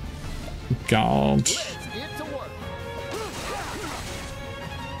guard.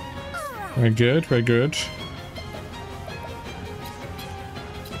 Very good, very good.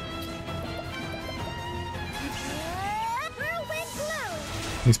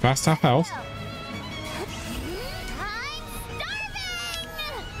 He's past half health.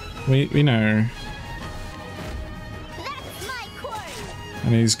 We know.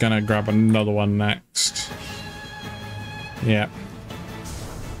 And he's gonna grab another one next. Yeah.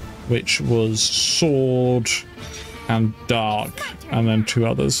 Which was sword and dark, and then two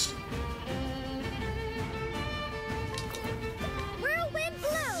others.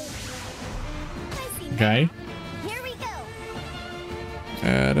 Okay. Here we go.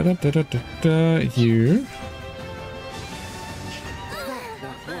 You.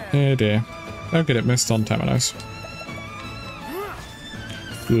 Oh dear. Oh good, it missed on Temenos.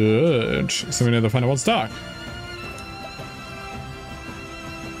 Good. So we know the final one's dark.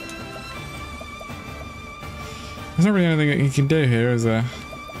 There's not really anything that you can do here, is there?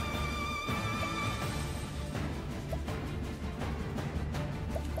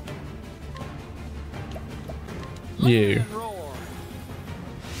 You.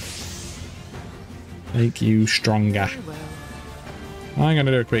 Make you stronger. I'm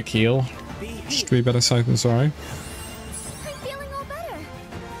gonna do a quick heal. Just to be better safe than sorry. I'm feeling all better.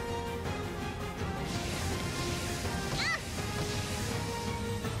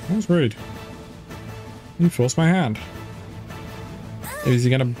 That was rude. You forced my hand. Is he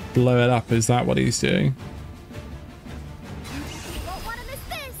gonna blow it up? Is that what he's doing?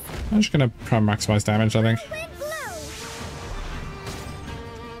 I'm just gonna try and maximize damage, I think.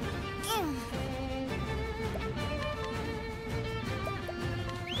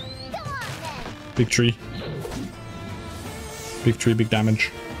 Big tree. Big tree, big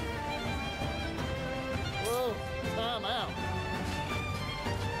damage.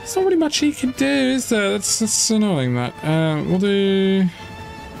 There's not really much he can do, is there? That's annoying, that. We'll do...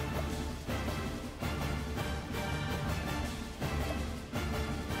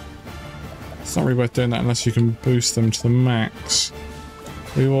 It's not really worth doing that unless you can boost them to the max.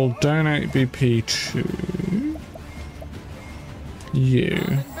 We will donate BP to...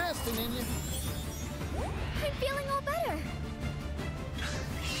 you.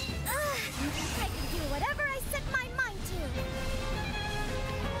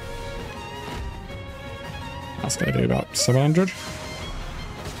 That's gonna do about 700.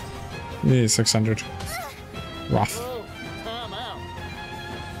 Yeah, 600. Rough.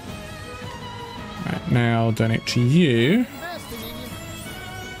 Right, now donate to you.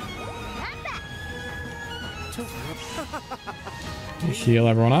 Heal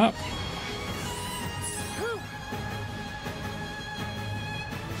everyone up.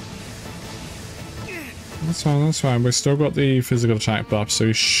 That's fine, that's fine. We've still got the physical attack buff, so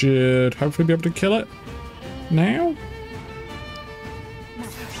we should hopefully be able to kill it now.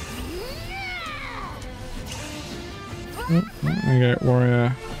 Oh, there you go,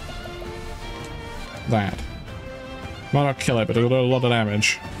 warrior. That. Might not kill it, but it'll do a lot of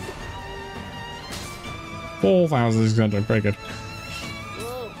damage. 4,000 is going to do very good.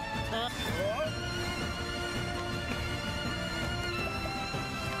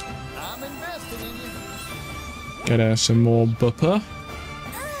 Get her some more bupper.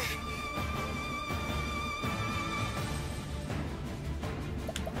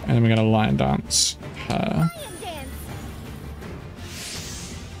 And then we're gonna lion dance her.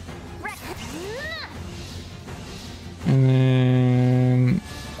 And then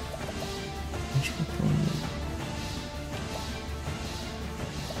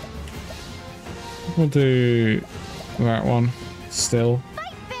we'll do that one still.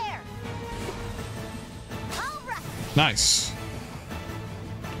 Nice.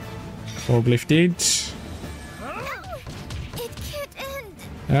 Orb lifted.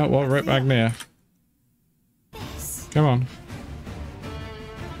 Yeah, well, right back there. Come on.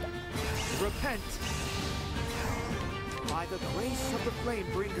 Repent by the grace of the flame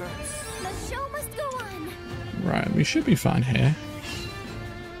bringer. The show must go on. Right, we should be fine here.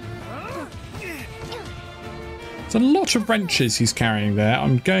 It's a lot of wrenches he's carrying there,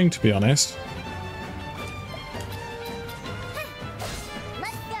 I'm going to be honest.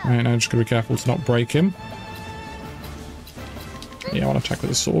 Right, now just gotta be careful to not break him. Yeah, I want to attack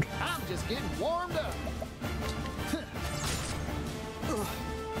with the sword. I'm just getting warmed up.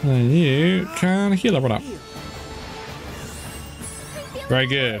 And you can heal everyone up. Very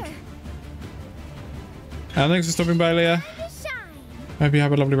good. And thanks for stopping by, Leah. Hope you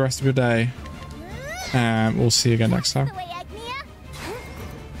have a lovely rest of your day. And we'll see you again next time.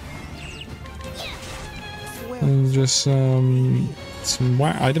 And just some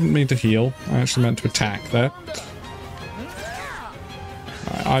I didn't mean to heal. I actually meant to attack there.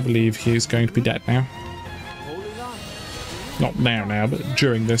 I believe he's going to be dead now. Not now, but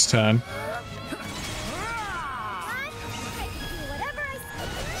during this turn.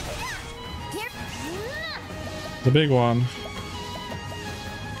 The big one.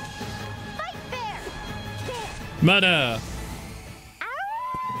 Murder!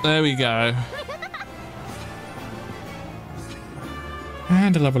 There we go.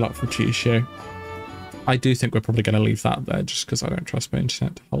 And a level up from Chisho. I do think we're probably going to leave that there just because I don't trust my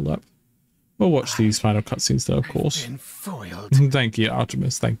internet to hold up. We'll watch these final cutscenes though, of course. Thank you,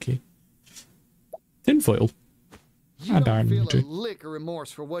 Artemis. Thank you. Tinfoil. You don't feel a lick of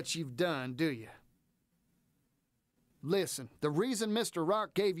remorse for what you've done, do you? Listen, the reason Mr.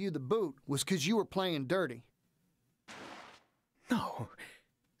 Rock gave you the boot was because you were playing dirty.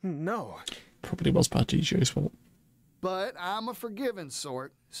 No. Probably was Partisio's fault. But I'm a forgiving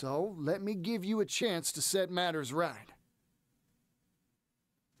sort, so let me give you a chance to set matters right.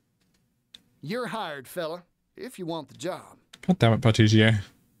 You're hired, fella, if you want the job. God damn it, Partisio.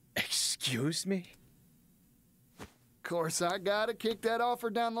 Excuse me? Of course, I gotta kick that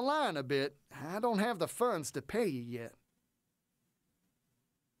offer down the line a bit. I don't have the funds to pay you yet.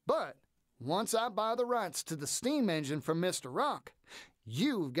 But once I buy the rights to the steam engine from Mr. Rock,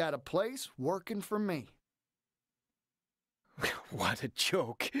 you've got a place working for me. What a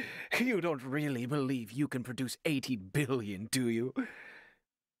joke. You don't really believe you can produce 80 billion, do you?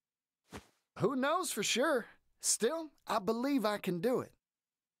 Who knows for sure? Still, I believe I can do it.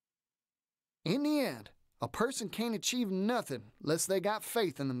 In the end, a person can't achieve nothing unless they got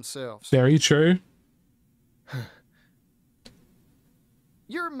faith in themselves. Very true.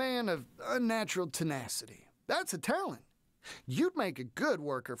 You're a man of unnatural tenacity. That's a talent. You'd make a good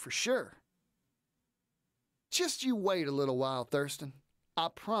worker for sure. Just you wait a little while, Thurston. I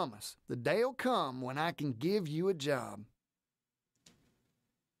promise the day'll come when I can give you a job.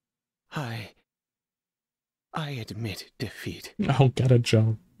 I admit defeat. I'll get a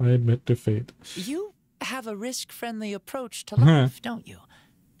job. I admit defeat. You have a risk-friendly approach to life, don't you?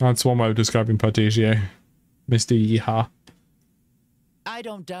 That's one way of describing Partisio. Mr. Yeehaw. I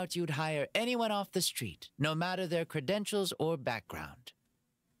don't doubt you'd hire anyone off the street, no matter their credentials or background.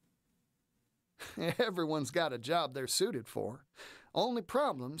 Everyone's got a job they're suited for. Only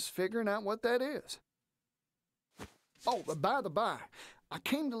problem's figuring out what that is. Oh, by the by, I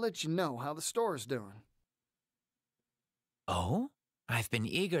came to let you know how the store's doing. Oh? I've been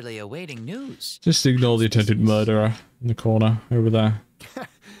eagerly awaiting news. Just ignore the attempted murderer in the corner over there.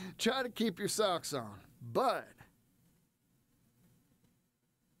 Try to keep your socks on, but...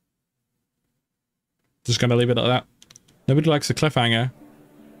 Just gonna leave it at that. Nobody likes a cliffhanger.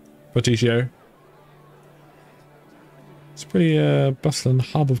 Partisio. It's a pretty bustling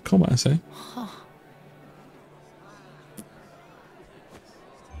hub of commerce, eh?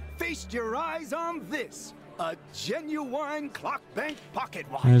 Feast your eyes on this. A genuine clock bank pocket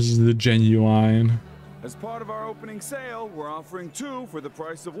watch. There's the genuine. As part of our opening sale, we're offering 2 for the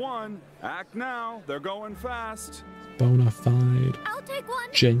price of 1. Act now. They're going fast. Bona fide. I'll take one.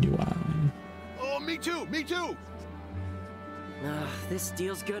 Genuine. Oh, me too. Me too. This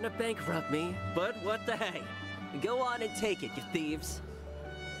deal's gonna bankrupt me, but what the hey? Go on and take it, you thieves.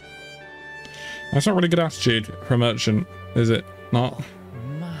 That's not really good attitude for a merchant, is it? Not.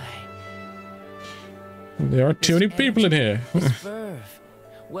 My. There are too many people in here. This verve.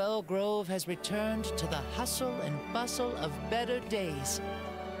 Wellgrove has returned to the hustle and bustle of better days.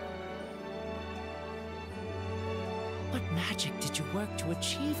 What magic did you work to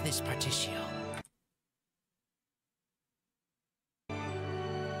achieve this, Particio?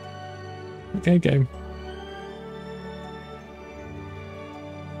 Okay, game.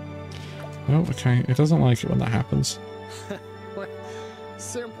 Oh, okay. It doesn't like it when that happens.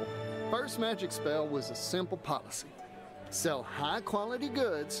 Simple. First magic spell was a simple policy. Sell high-quality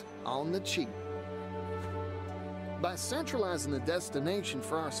goods on the cheap. By centralizing the destination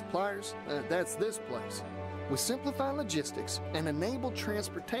for our suppliers, that's this place, we simplify logistics and enable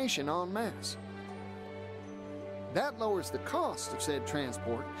transportation en masse. That lowers the cost of said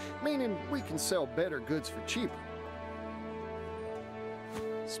transport, meaning we can sell better goods for cheaper.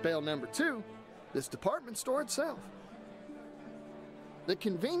 Spell number 2, this department store itself. The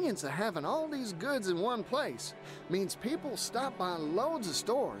convenience of having all these goods in one place means people stop by loads of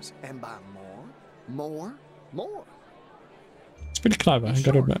stores and buy more. It's pretty clever, I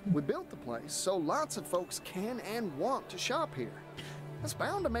gotta admit. We built the place so lots of folks can and want to shop here. That's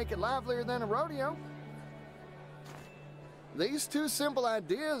bound to make it livelier than a rodeo. These two simple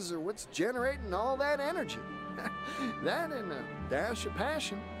ideas are what's generating all that energy. That and a dash of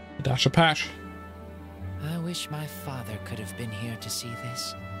passion. A dash of pash. I wish my father could have been here to see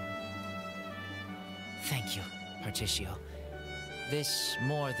this. Thank you, Particio. This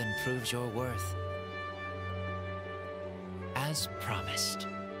more than proves your worth. As promised,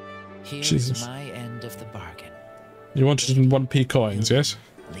 here's Jesus. my end of the bargain. You wanted it in 1p coins, yes?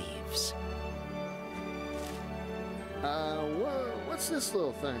 Leaves. What's this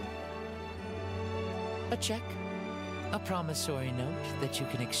little thing? A check. A promissory note that you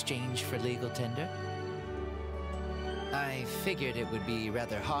can exchange for legal tender. I figured it would be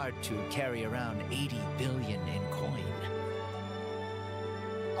rather hard to carry around 80 billion in coin.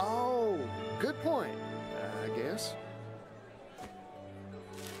 Oh, good point, I guess.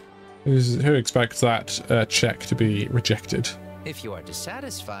 Who expects that check to be rejected? If you are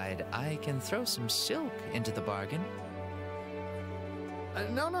dissatisfied, I can throw some silk into the bargain.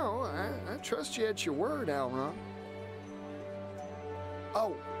 No, I trust you at your word, Alron.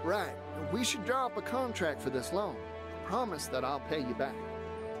 Oh, right. We should draw up a contract for this loan. Promise that I'll pay you back.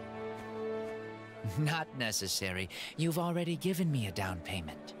 Not necessary. You've already given me a down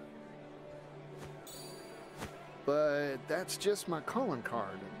payment. But that's just my calling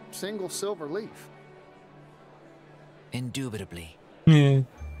card, a single silver leaf. Indubitably. Yeah.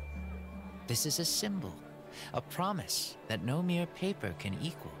 This is a symbol, a promise that no mere paper can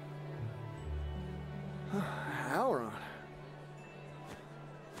equal. Alron.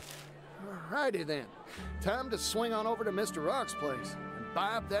 Alrighty then. Time to swing on over to Mr. Rock's place and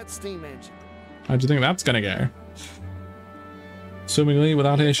buy up that steam engine. How do you think that's gonna go? Swimmingly,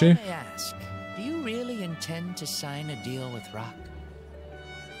 without issue? If I may ask, do you really intend to sign a deal with Rock?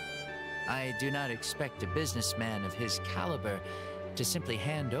 I do not expect a businessman of his caliber to simply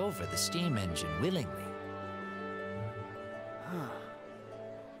hand over the steam engine willingly.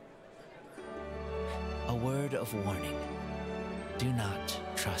 A word of warning. Do not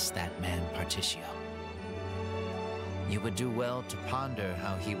trust that man, Particio. You would do well to ponder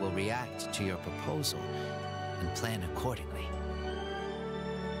how he will react to your proposal and plan accordingly.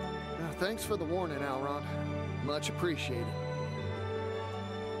 Thanks for the warning, Alron. Much appreciated.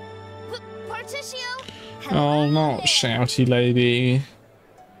 Particio? Oh, not shouty lady.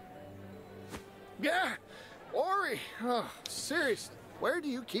 Yeah, Ori. Oh, seriously, where do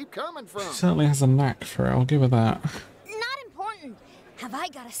you keep coming from? She certainly has a knack for it, I'll give her that. Not important. Have I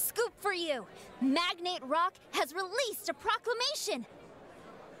got a scoop for you? Magnate Rock has released a proclamation.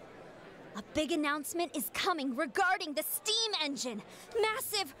 A big announcement is coming regarding the steam engine.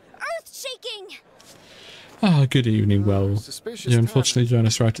 Massive, earth-shaking. Ah, good evening, Well. You unfortunately joined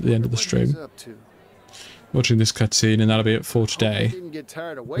us right at the end of the stream. Watching this cutscene, and that'll be it for today.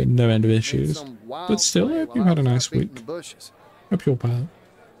 With no end of issues. But still, I hope you had a nice week. Hope you're well.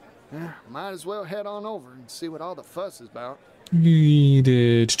 Yeah, might as well head on over and see what all the fuss is about. We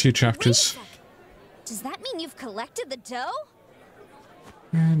did 2 chapters. Does that mean you've collected the dough?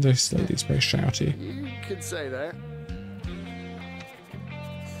 And this lady's very shouty. You could say that.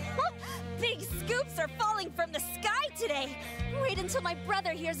 Big scoops are falling from the sky today. Wait until my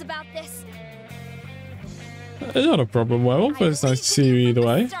brother hears about this. Not a problem, Well, but it's nice to see you either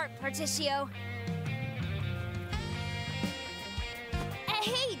way. Start, Particio.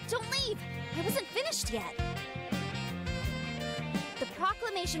 Hey, don't leave. I wasn't finished yet. The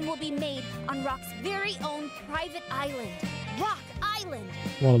proclamation will be made on Rock's very own private island. Rock Island.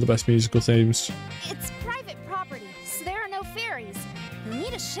 One of the best musical themes. It's private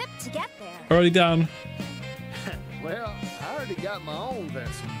ship to get there. Already done. Well, I already got my own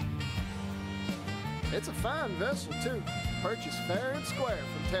vessel. It's a fine vessel, too. Purchased fair and square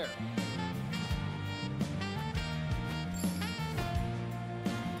from Terra.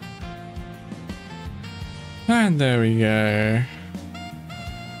 And there we go.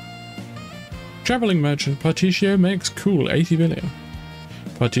 Traveling merchant Partitio makes cool 80 million.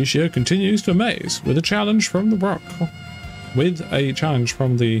 Partitio continues to amaze with a challenge from the Rock.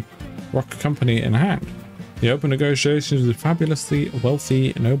 Company in hand. The open negotiations with fabulously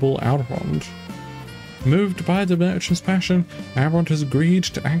wealthy noble Alrond. Moved by the merchant's passion, Alrond has agreed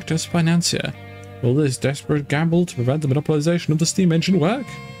to act as financier. Will this desperate gamble to prevent the monopolization of the steam engine work?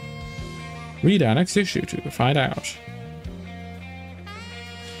 Read our next issue to find out.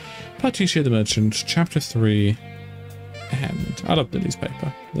 Partitio the Merchant, Chapter 3. And I love the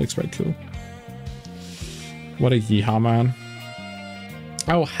newspaper. It looks very cool. What a yeehaw, man.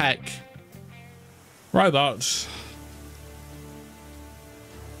 Oh, heck. Robots.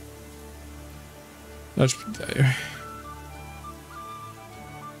 That's...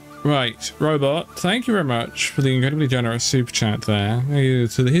 Right, Robot, thank you very much for the incredibly generous super chat there.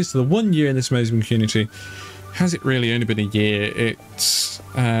 Here's to the 1 year in this amazing community. Has it really only been a year? It's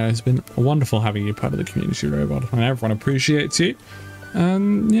been wonderful having you part of the community, Robot, and everyone appreciates you.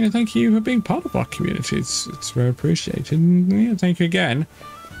 And, you know, thank you for being part of our community. It's very appreciated. And, yeah, thank you again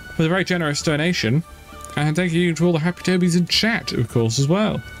for the very generous donation. And thank you to all the Happy Tobies in chat, of course, as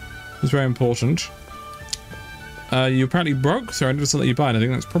well. It's very important. You apparently broke, so I just let you buy it. I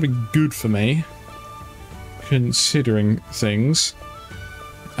think that's probably good for me, considering things.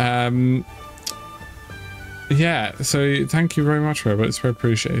 Yeah, so thank you very much, Robert. It's very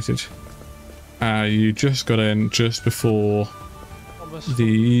appreciated. You just got in just before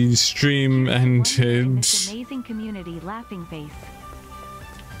the stream ended. Amazing community, laughing face.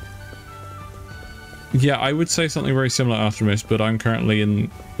 Yeah, I would say something very similar, Artemis, but I'm currently in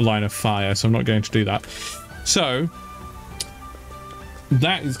line of fire, so I'm not going to do that. So,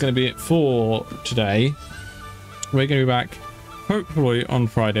 that is going to be it for today. We're going to be back hopefully on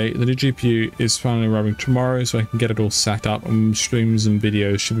Friday. The new GPU is finally arriving tomorrow, so I can get it all set up, and streams and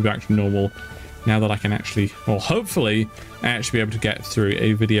videos should be back to normal now that I can actually, or hopefully, actually be able to get through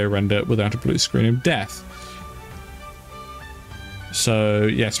a video render without a blue screen of death. So,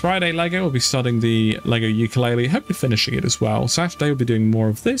 yes, Friday LEGO, we'll be starting the LEGO ukulele, hopefully finishing it as well. Saturday, we'll be doing more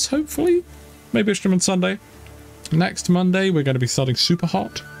of this, hopefully. Maybe a stream on Sunday. Next Monday, we're going to be starting Super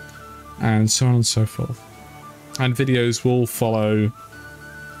Hot, and so on and so forth. And videos will follow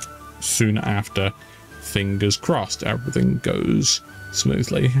soon after. Fingers crossed, everything goes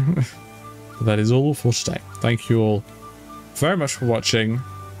smoothly. That is all for today. Thank you all very much for watching.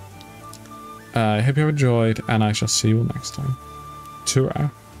 I hope you have enjoyed, and I shall see you all next time. Ta-ra.